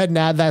 Kim, go ahead and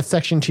add that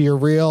section to your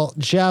reel.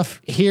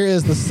 Jeff, here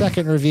is the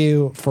second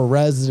review for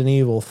Resident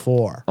Evil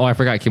 4. Oh, I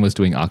forgot Kim was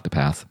doing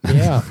Octopath. Yeah, I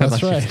that's thought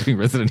she was right. doing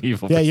Resident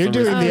Evil. Yeah, for you're some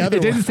doing reason. the other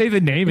It didn't one. say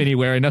the name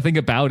anywhere, and nothing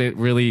about it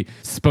really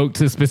spoke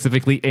to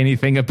specifically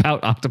anything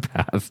about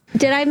Octopath.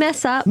 Did I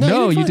mess up? No,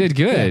 you're you fine. did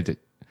good.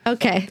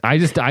 Okay. I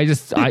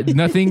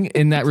nothing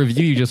in that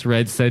review you just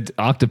read said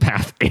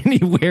Octopath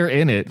anywhere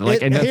in it.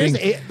 Like, and nothing.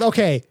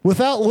 Okay,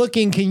 without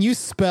looking, can you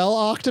spell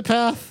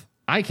Octopath?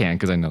 I can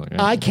because I know.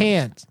 I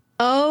can't.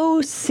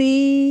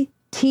 OCTOPATH.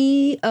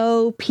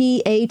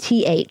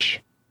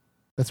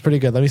 That's pretty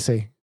good. Let me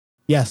see.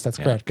 Yes, that's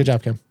correct. Good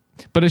job, Kim.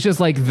 But it's just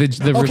like the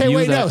Okay, review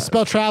wait, no.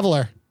 Spell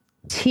Traveler.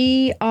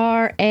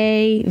 Traveler.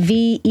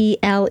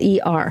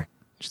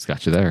 Just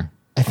got you there.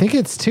 I think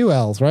it's 2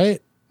 L's,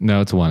 right?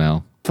 No, it's 1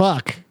 L.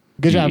 Fuck.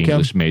 Good job, Kim.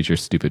 English major,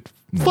 stupid.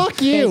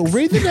 Fuck you. Thanks.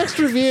 Read the next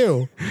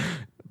review.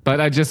 But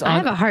I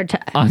have a hard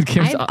time. on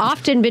Kim's- I've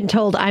often been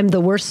told I'm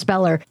the worst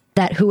speller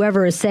that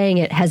whoever is saying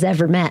it has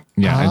ever met.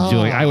 Yeah, and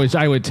Julie,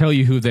 I would tell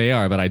you who they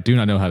are, but I do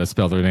not know how to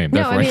spell their name. No,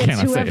 Therefore, I mean, I it's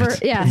cannot whoever. say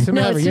it. Yeah, It's no,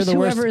 whoever. it's You're just the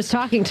worst. whoever is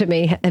talking to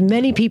me. And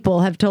many people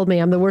have told me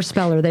I'm the worst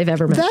speller they've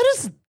ever met.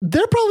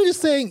 They're probably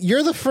just saying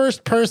you're the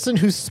first person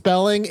whose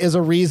spelling is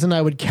a reason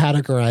I would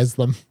categorize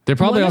them. They're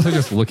probably also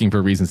just looking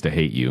for reasons to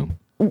hate you.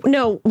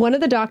 No, one of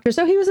the doctors.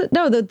 So he was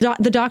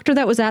the doctor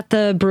that was at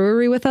the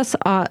brewery with us.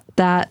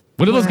 That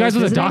One of those guys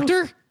was a visiting.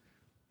 doctor?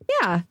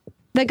 Yeah.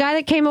 The guy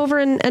that came over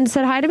and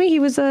said hi to me, he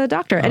was a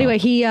doctor. Anyway,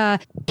 he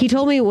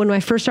told me when I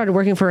first started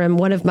working for him,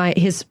 one of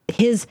his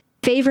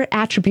favorite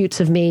attributes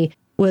of me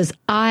was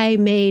I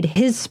made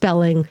his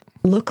spelling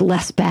look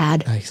less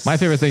bad. Nice. My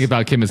favorite thing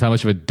about Kim is how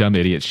much of a dumb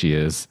idiot she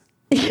is.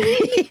 Yeah.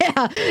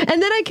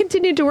 And then I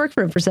continued to work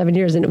for him for 7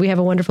 years, and we have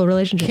a wonderful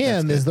relationship.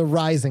 Kim is the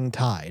rising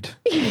tide.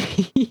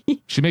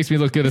 She makes me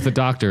look good as a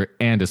doctor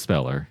and a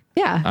speller.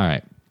 Yeah. All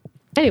right.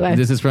 Anyway.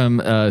 This is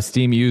from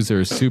Steam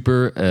user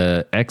Super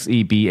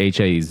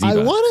XEBHA Ziba.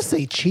 I want to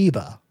say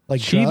Chiba.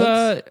 Like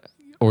Shiba drugs?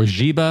 or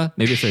Jiba.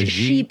 Maybe it's a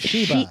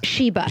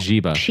Sheba.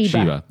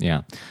 Shiba.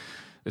 Yeah.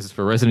 This is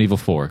for Resident Evil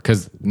 4.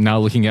 Because now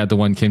looking at the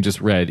one Kim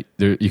just read,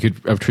 you could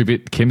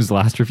attribute Kim's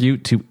last review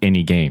to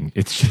any game.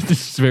 It's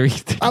just very.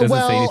 It doesn't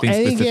say anything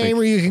any specific. game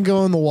where you can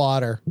go in the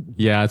water.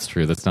 Yeah, that's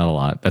true. That's not a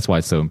lot. That's why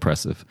it's so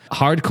impressive.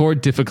 Hardcore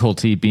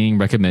difficulty being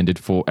recommended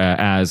for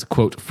as,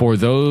 quote, for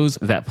those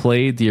that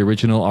played the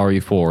original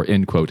RE4,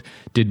 end quote,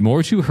 did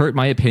more to hurt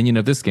my opinion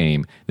of this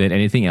game than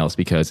anything else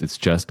because it's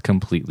just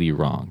completely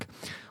wrong.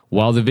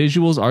 While the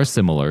visuals are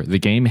similar, the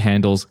game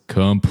handles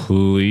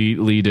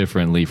completely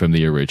differently from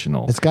the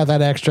original. It's got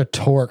that extra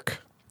torque.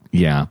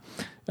 Yeah.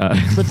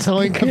 The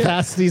towing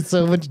capacity is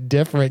so much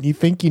different. You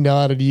think you know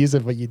how to use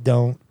it, but you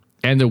don't.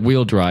 And the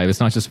wheel drive, it's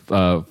not just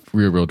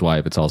rear wheel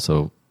drive, it's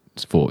also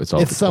full. It's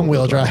some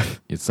wheel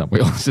drive. It's some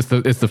wheel. It's just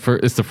it's the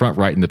front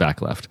right and the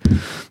back left.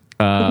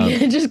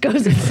 It just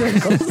goes in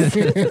circles.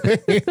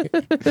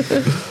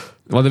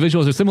 While the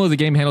visuals are similar, the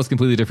game handles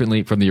completely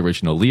differently from the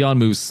original. Leon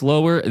moves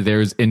slower.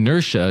 There's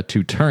inertia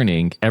to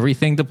turning.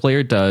 Everything the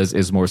player does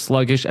is more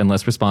sluggish and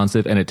less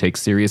responsive, and it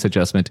takes serious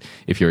adjustment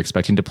if you're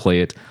expecting to play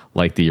it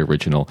like the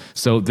original.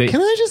 So Can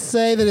I just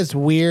say that it's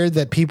weird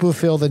that people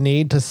feel the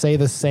need to say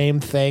the same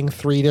thing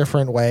 3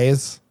 different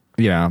ways?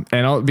 Yeah,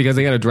 and because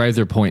they got to drive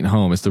their point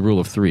home. It's the rule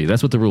of 3.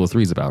 That's what the rule of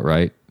 3 is about,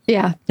 right?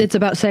 Yeah. It's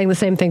about saying the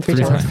same thing 3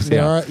 times.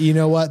 There are, you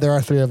know what? There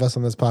are 3 of us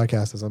on this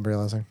podcast, as I'm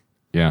realizing.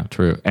 Yeah,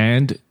 true.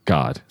 And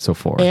God, so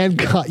 4. And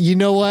God, you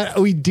know what?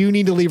 We do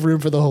need to leave room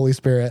for the Holy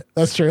Spirit.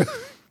 That's true.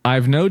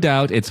 I've no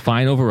doubt it's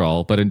fine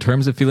overall, but in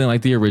terms of feeling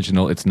like the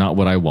original, it's not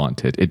what I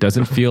wanted. It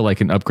doesn't feel like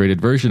an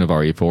upgraded version of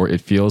RE4. It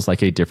feels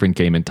like a different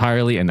game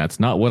entirely, and that's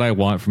not what I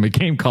want from a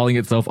game calling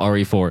itself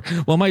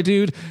RE4. Well, my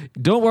dude,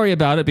 don't worry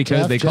about it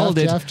because they called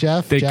it...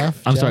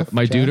 I'm sorry,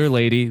 my dude or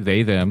lady,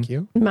 they, them. Thank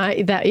you. My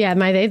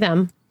they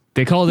them.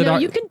 They called it... No,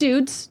 you can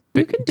dudes.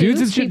 You can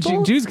dudes.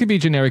 Dudes can be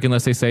generic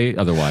unless they say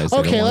otherwise. They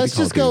don't Okay, want to let's be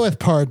called just go dudes. with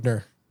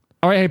partner.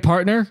 All right, hey,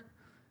 partner.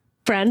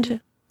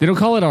 Friend. They don't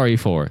call it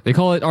RE4. They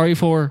call it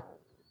RE4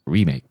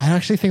 Remake. I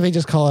actually think they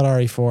just call it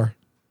RE4.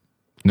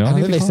 No, I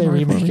don't think they call say it RE4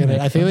 remake in it.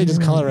 I think they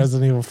just call it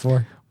Resident Evil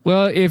 4.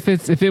 Well, if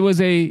it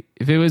was a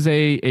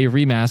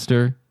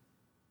remaster,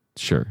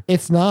 sure.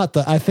 It's not.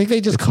 I think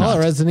they just call not.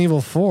 it Resident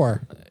Evil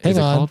 4. Hang Is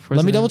it on. called Let me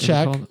Resident- double is it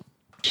check. called-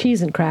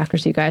 Cheese and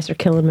crackers, you guys are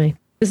killing me.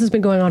 This has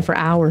been going on for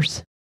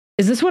hours.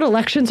 Is this what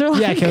elections are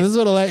like? Yeah, okay, this is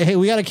what. Hey,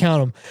 we got to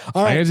count them.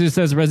 All I right. guess it just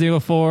says Resident Evil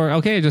 4.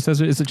 Okay, it just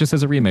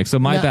says a remake. So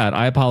my Yeah. bad.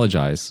 I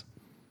apologize.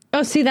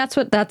 Oh, see, that's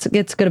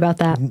it's good about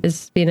that,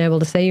 is being able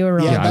to say you were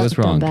wrong. Yeah, I was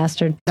Dumb wrong.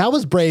 bastard. That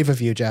was brave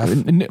of you, Jeff.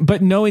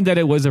 But knowing that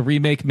it was a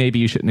remake, maybe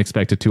you shouldn't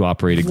expect it to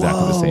operate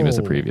exactly the same as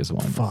the Whoa. previous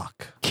one.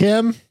 Fuck.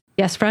 Kim,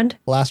 Yes, friend?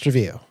 last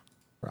review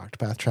for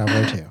Octopath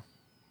Traveller 2.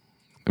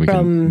 We can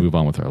From- move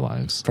on with our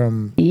lives.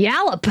 From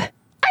Yallop.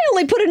 I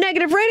only put a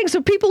negative rating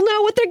so people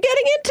know what they're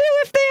getting into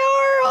if they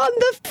are on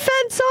the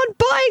fence on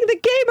buying the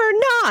game or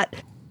not.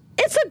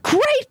 It's a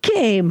great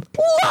game.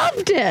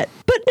 Loved it.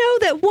 But know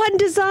that one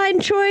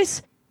design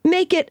choice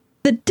make it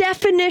the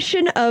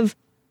definition of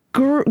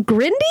grindy?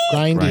 Grindy,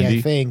 I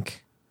Grindy.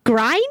 think.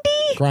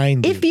 Grindy?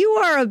 Grindy. If you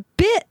are a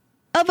bit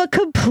of a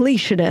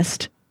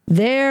completionist,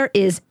 there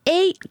is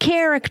 8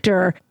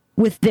 character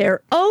with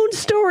their own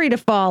story to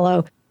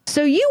follow.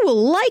 So you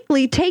will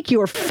likely take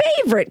your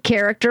favorite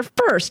character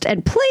first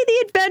and play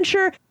the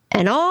adventure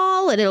and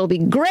it'll be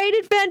great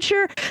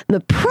adventure. The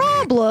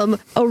problem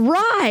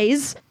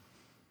arise.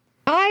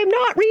 I'm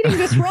not reading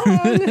this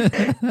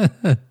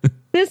wrong.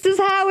 This is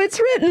how it's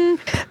written.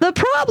 The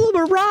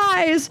problem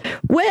arise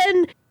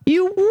when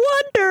you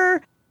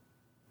wonder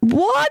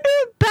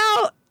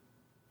about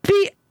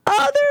the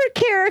other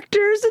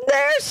characters in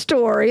their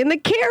story, and the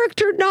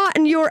character not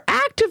in your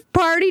active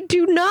party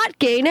do not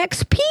gain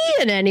XP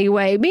in any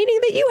way, meaning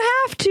that you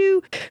have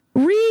to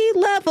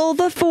re-level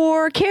the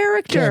 4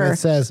 character. Yeah, it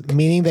says,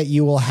 meaning that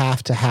you will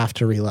have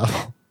to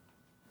re-level.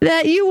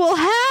 That you will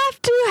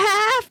have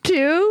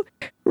to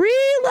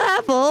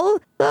re-level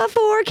the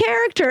 4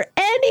 character.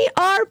 Any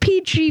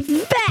RPG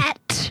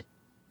vet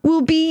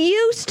will be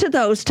used to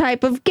those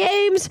type of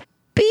games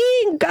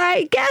being,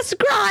 I guess,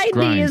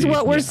 grindy is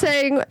what we're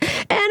saying. And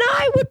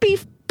I would be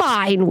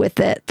fine with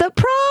it. The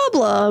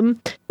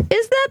problem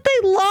is that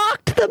they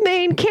locked the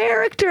main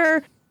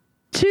character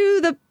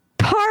to the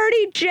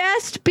party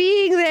just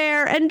being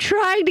there and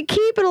trying to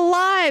keep it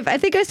alive. I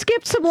think I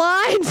skipped some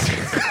lines.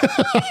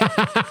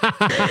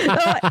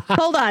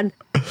 Hold on.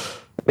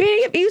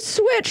 Meaning if you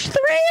switch 3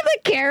 of the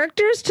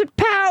characters to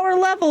power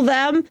level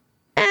them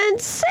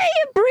and say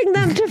you bring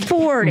them to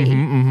 40,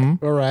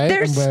 All right.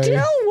 there's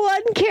still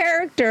 1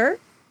 character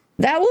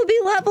that will be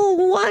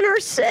level 1 or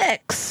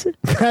 6.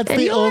 That's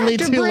the only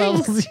 2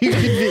 levels you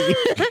can be.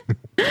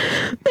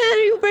 Then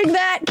you bring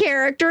that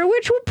character,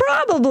 which will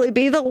probably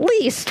be the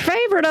least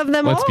favorite of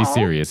them all. Let's be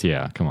serious.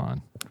 Yeah, come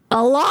on.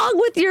 Along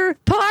with your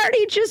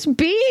party just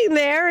being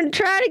there and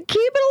trying to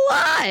keep it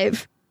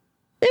alive.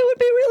 It would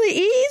be really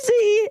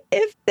easy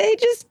if they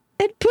just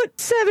had put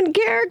 7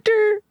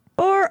 character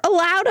or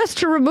allowed us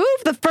to remove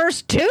the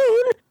first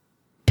tune,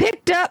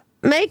 picked up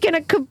making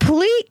a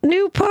complete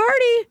new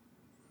party,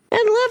 and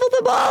leveled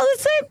them all at the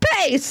same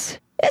pace.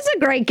 It's a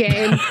great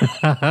game,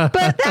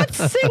 but that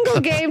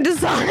single game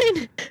design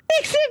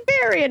makes it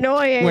very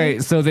annoying.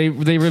 Wait, so they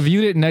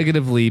reviewed it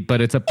negatively, but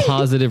it's a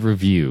positive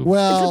review.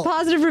 Well, it's a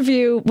positive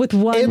review with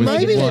 1. it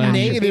might be the one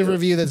negative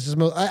review that's just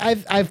most.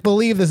 I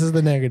believe this is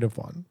the negative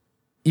one.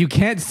 You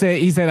can't say,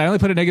 he said, I only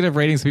put a negative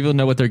rating so people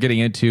know what they're getting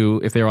into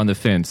if they're on the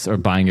fence or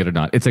buying it or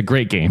not. It's a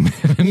great game.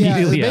 Yeah,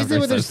 basically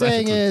what they're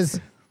saying is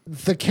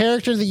the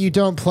character that you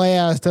don't play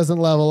as doesn't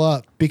level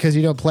up because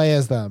you don't play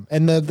as them.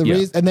 And the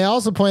reason, and they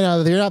also point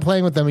out that you're not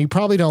playing with them, you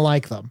probably don't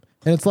like them.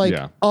 And it's like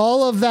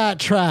all of that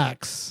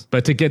tracks.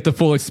 But to get the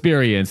full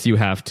experience, you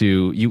have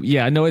to,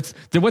 it's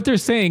what they're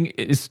saying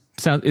is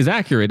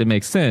accurate. It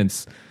makes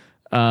sense.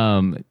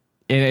 And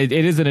it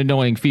is an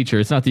annoying feature.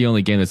 It's not the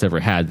only game that's ever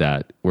had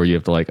that, where you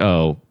have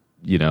to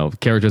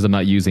characters I'm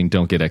not using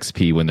don't get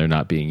XP when they're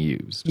not being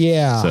used.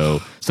 Yeah.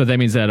 So that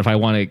means that if I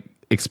want to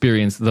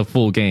experience the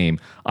full game,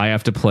 I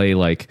have to play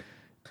like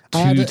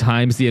 2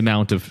 times the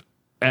amount of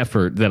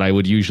effort that I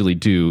would usually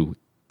do,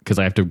 because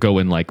I have to go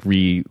and I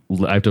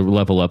have to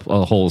level up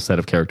a whole set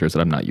of characters that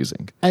I'm not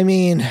using. I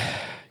mean,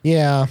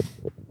 yeah.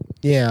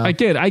 I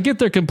get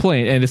their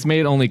complaint, and it's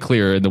made only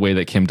clearer in the way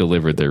that Kim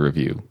delivered their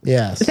review.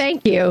 Yes.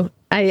 Thank you.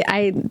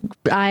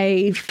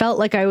 I felt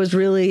like I was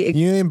really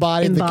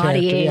embodying the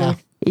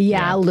character.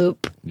 Yeah.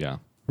 Loop. Yeah.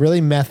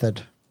 Really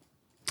method.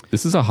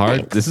 This is a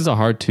hard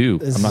 2.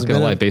 I'm not going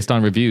to lie. Based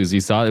on reviews, you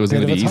saw it was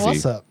going to be easy.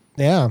 Toss-up.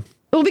 Yeah.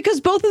 Well,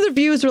 because both of the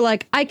reviews were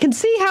like, I can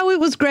see how it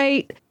was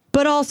great,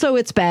 but also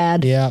it's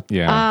bad. Yeah.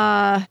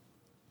 Yeah.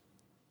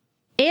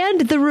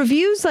 And the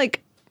reviews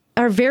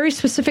are very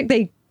specific.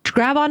 They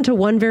grab onto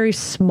one very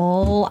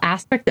small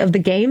aspect of the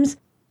games.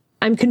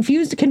 I'm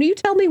confused. Can you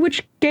tell me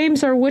which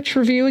games are which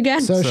review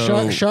again?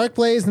 So Shark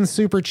Blaze and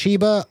Super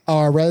Chiba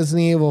are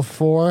Resident Evil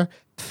 4.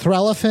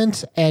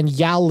 Threlephant and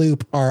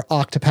Yaloop are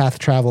Octopath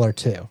Traveller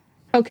 2.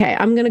 Okay,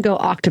 I'm going to go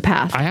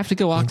Octopath. I have to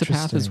go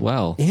Octopath as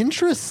well.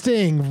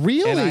 Interesting.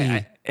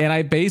 Really? And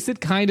I base it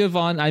kind of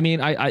on,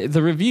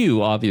 the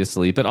review,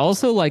 obviously, but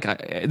also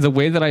the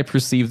way that I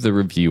perceive the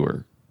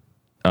reviewer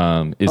is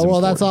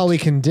important. That's all we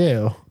can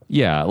do.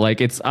 Yeah,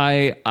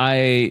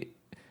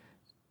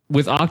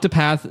 with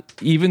Octopath,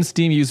 even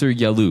Steam user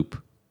Yaloop,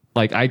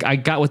 I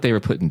got what they were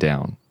putting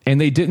down.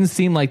 And they didn't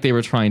seem like they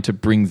were trying to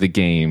bring the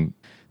game.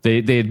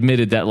 They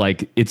admitted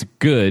that it's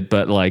good,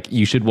 but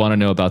you should want to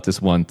know about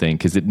this one thing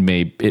because it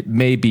may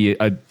be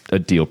a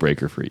deal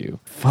breaker for you.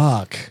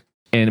 Fuck.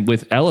 And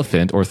with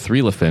Elephant or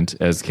Threlephant,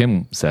 as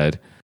Kim said,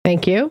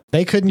 thank you.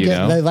 They couldn't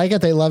they like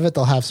it, they love it,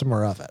 they'll have some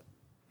more of it.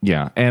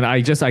 Yeah, and I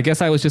guess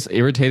I was just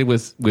irritated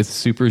with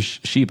Super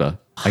Shiba.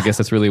 I guess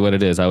that's really what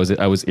it is. I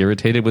was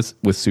irritated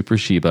with Super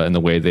Shiba and the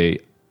way they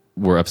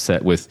were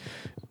upset with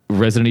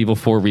Resident Evil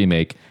 4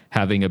 Remake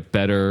having a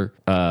better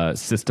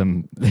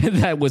system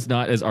that was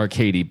not as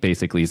arcadey,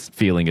 basically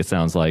feeling, it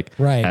sounds like,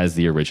 as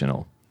the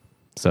original.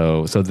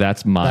 So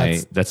that's my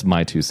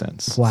 2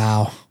 cents.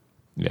 Wow.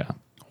 Yeah.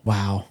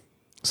 Wow.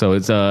 So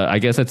it's I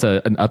guess it's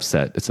an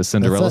upset. It's a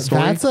Cinderella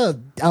story. That's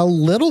a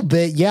little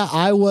bit. Yeah,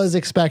 I was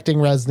expecting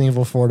Resident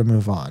Evil 4 to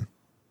move on,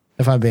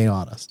 if I'm being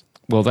honest.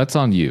 Well, that's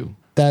on you.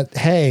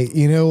 Hey,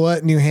 you know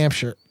what? New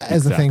Hampshire,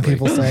 as the thing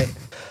people say.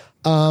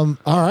 All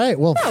right.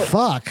 Well,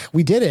 fuck.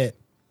 We did it.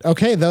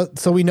 Okay,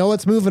 so we know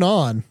what's moving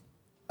on.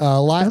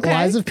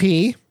 Lies of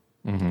P,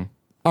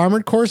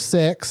 Armored Core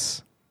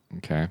 6.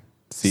 Okay.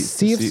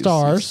 Sea of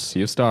Stars.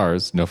 Sea of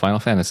Stars. No Final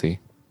Fantasy.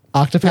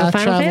 Octopath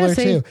Traveller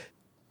 2.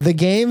 The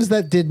games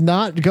that did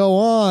not go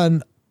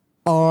on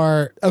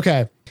are...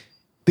 Okay.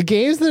 The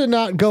games that did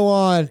not go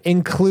on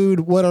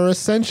include what are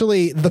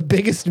essentially the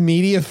biggest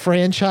media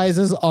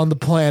franchises on the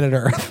planet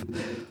Earth.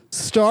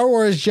 Star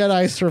Wars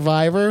Jedi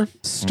Survivor,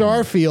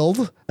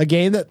 Starfield, a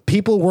game that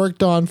people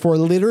worked on for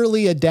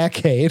literally a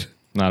decade.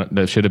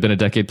 That should have been a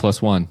decade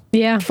plus one.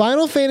 Yeah.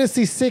 Final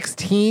Fantasy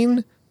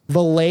 16,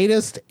 the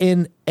latest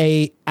in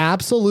a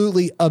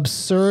absolutely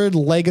absurd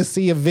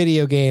legacy of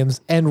video games,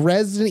 and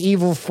Resident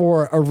Evil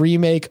 4, a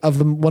remake of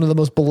one of the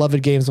most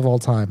beloved games of all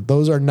time.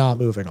 Those are not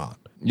moving on.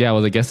 Yeah,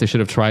 well, I guess they should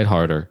have tried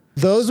harder.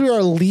 Those we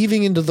are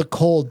leaving into the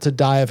cold to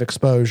die of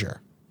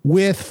exposure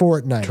with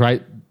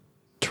Fortnite.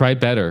 Try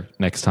better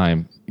next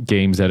time.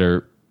 Games that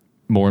are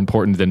more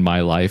important than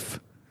my life.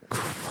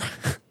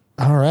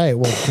 All right.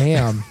 Well,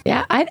 damn.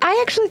 Yeah,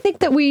 I actually think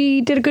that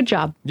we did a good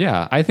job.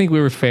 Yeah, I think we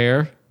were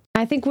fair.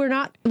 I think we're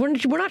not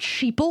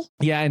sheeple.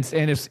 Yeah,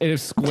 and if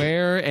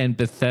Square and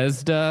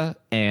Bethesda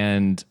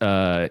and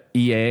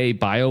EA,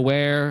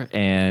 BioWare,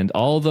 and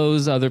all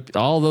those folks,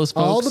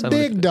 all the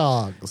big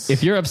dogs.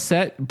 If you're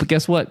upset,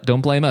 guess what?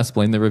 Don't blame us.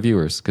 Blame the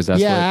reviewers, because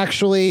that's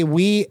actually,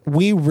 we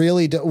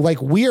really do,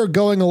 we are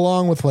going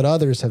along with what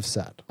others have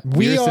said.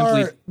 We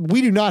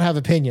do not have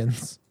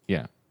opinions.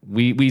 Yeah,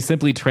 we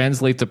simply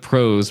translate the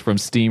pros from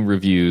Steam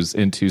reviews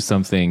into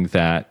something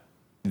that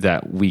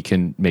we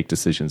can make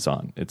decisions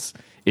on.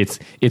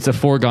 It's a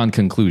foregone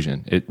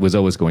conclusion. It was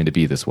always going to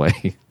be this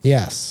way.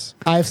 Yes.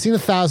 I've seen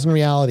 1,000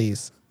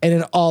 realities, and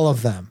in all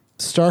of them,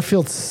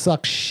 Starfield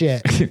sucks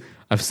shit.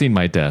 I've seen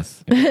my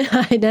death.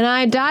 And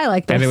I die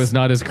like this. And it was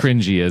not as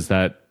cringy as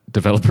that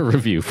developer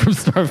review from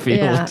Starfield.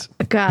 Yeah.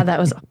 God, that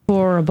was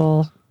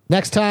horrible.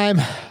 Next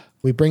time,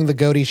 we bring the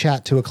GOTY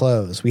chat to a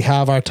close. We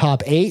have our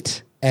top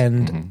 8,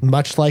 and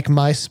much like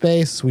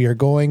MySpace, we are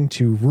going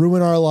to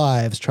ruin our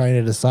lives trying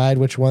to decide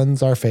which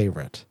one's our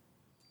favorite.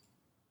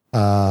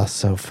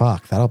 So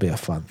fuck, that'll be a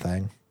fun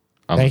thing.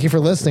 Thank you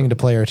for listening to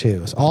Player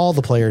 2s. All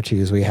the Player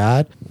 2s we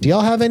had. Do y'all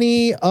have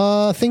any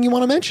thing you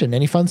want to mention?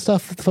 Any fun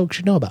stuff that the folks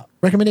should know about?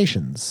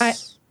 Recommendations?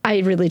 I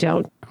really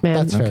don't, man.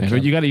 That's fair. Okay.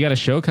 Well, you got a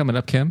show coming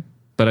up, Kim?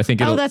 But I think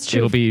that's true.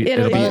 It'll be By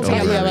the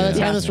time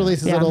over. this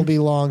releases, it'll be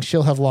long.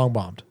 She'll have long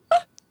bombed.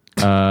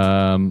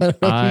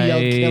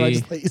 I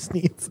just let you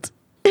sneeze.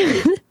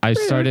 I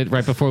started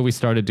right before we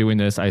started doing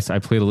this. I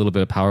played a little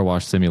bit of Power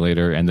Wash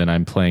Simulator, and then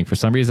I'm playing. For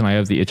some reason, I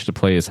have the itch to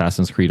play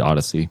Assassin's Creed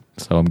Odyssey,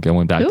 so I'm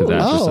going back to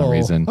that for some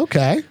reason.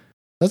 Okay,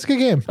 that's a good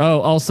game. Oh,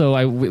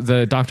 also,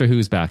 the Doctor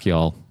Who's back,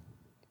 y'all.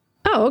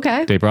 Oh,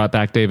 okay. They brought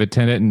back David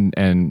Tennant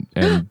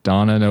and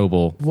Donna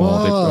Noble.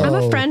 Whoa. I'm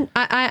a friend.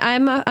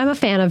 I'm a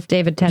fan of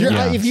David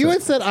Tennant. If you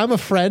had said I'm a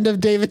friend of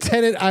David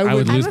Tennant, I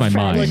would lose my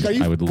mind.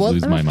 Like, I would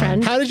lose my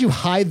mind. How did you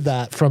hide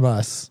that from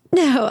us?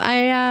 No,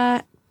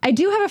 I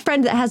do have a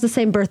friend that has the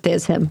same birthday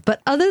as him,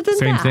 but other than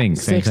Same that, thing.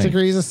 6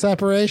 degrees of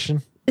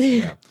separation.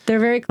 they're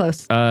very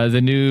close.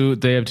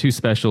 They have 2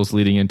 specials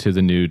leading into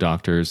the new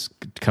Doctors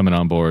coming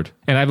on board,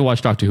 and I haven't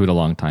watched Doctor Who in a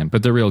long time,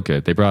 but they're real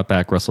good. They brought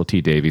back Russell T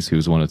Davies,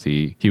 who's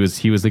he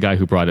was the guy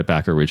who brought it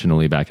back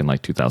originally back in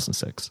like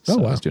 2006.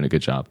 So he's doing a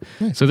good job.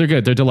 Nice. So they're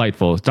good. They're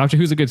delightful. Doctor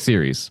Who's a good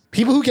series.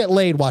 People who get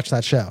laid watch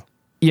that show.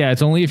 Yeah,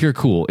 it's only if you're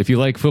cool. If you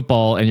like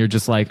football and you're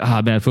just like,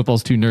 man,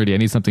 football's too nerdy, I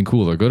need something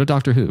cooler, go to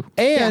Doctor Who.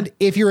 And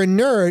if you're a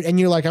nerd and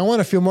you're like, I want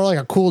to feel more like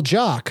a cool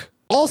jock,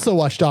 also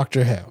watch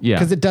Doctor Who. Yeah.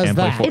 Because it does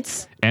that.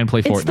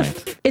 Play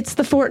Fortnite. It's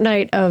the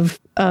Fortnite of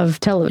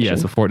television. Yeah,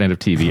 it's the Fortnite of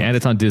TV. And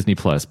it's on Disney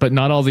Plus, but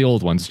not all the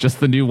old ones, just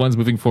the new ones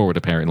moving forward,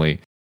 apparently.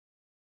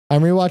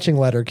 I'm rewatching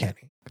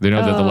Letterkenny. They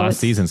know that the last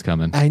season's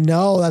coming. I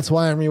know, that's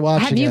why I'm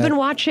rewatching it. Have you been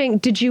watching,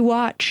 did you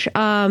watch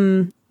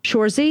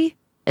Shoresy?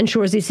 And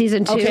Shoresy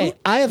season 2. Okay,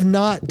 I have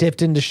not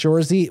dipped into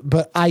Shoresy,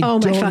 but I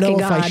don't know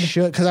if I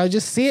should, because I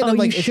just see it and I'm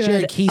like, it's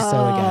Jerry Kiso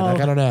again. Like,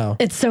 I don't know.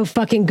 It's so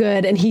fucking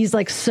good, and he's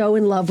like so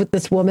in love with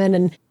this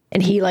woman,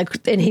 and he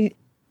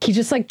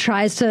just like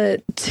tries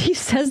to. He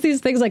says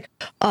these things like,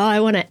 "Oh, I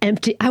want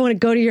to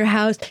go to your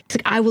house." He's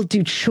like, "I will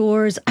do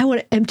chores. I want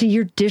to empty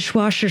your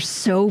dishwasher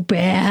so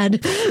bad."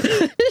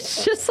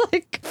 It's just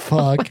like, fuck.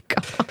 Oh my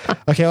God.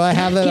 Okay, well, I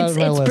have that on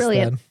my list.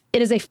 Brilliant. Then.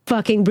 It is a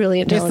fucking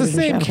brilliant. It's the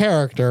same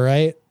character,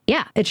 right?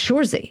 Yeah, it's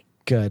Shoresy.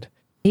 Good.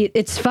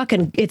 It's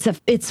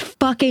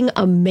fucking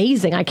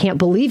amazing. I can't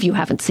believe you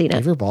haven't seen it.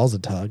 Give your balls a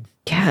tug.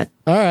 Yeah.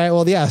 All right.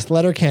 Well, yes,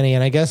 Letterkenny,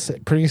 and I guess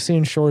pretty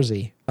soon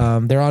Shoresy.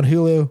 They're on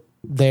Hulu.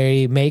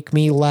 They make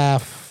me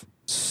laugh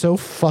so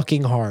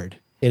fucking hard.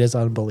 It is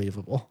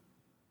unbelievable.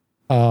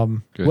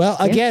 Well,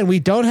 again, we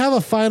don't have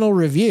a final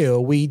review.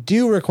 We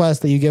do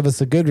request that you give us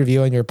a good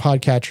review on your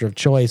podcatcher of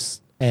choice.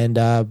 And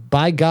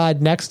by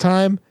God, next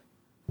time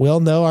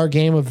we'll know our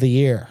game of the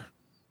year.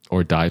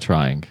 Or die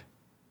trying.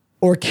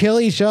 Or kill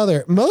each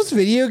other. Most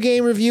video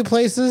game review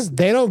places,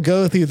 they don't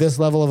go through this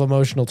level of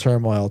emotional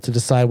turmoil to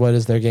decide what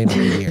is their game of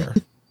the year.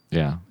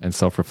 Yeah, and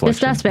self-reflection.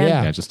 Just us, man.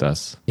 Yeah, just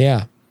us.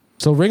 Yeah.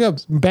 So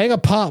bang a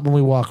pop when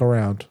we walk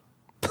around.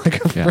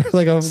 Like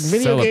a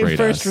video game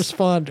first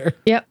responder.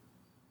 Yep.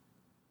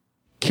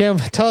 Kim,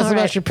 tell us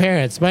about your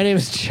parents. My name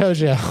is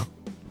Jojo.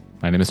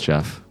 My name is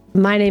Jeff.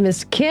 My name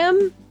is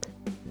Kim,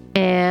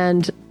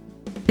 and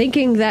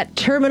thinking that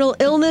terminal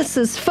illness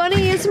is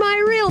funny as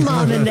my real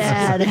mom and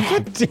dad.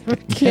 And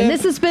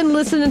this has been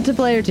Listening to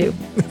Player 2.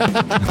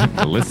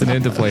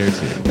 Listening to Player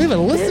 2. We've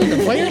been listening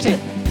to Player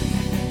 2.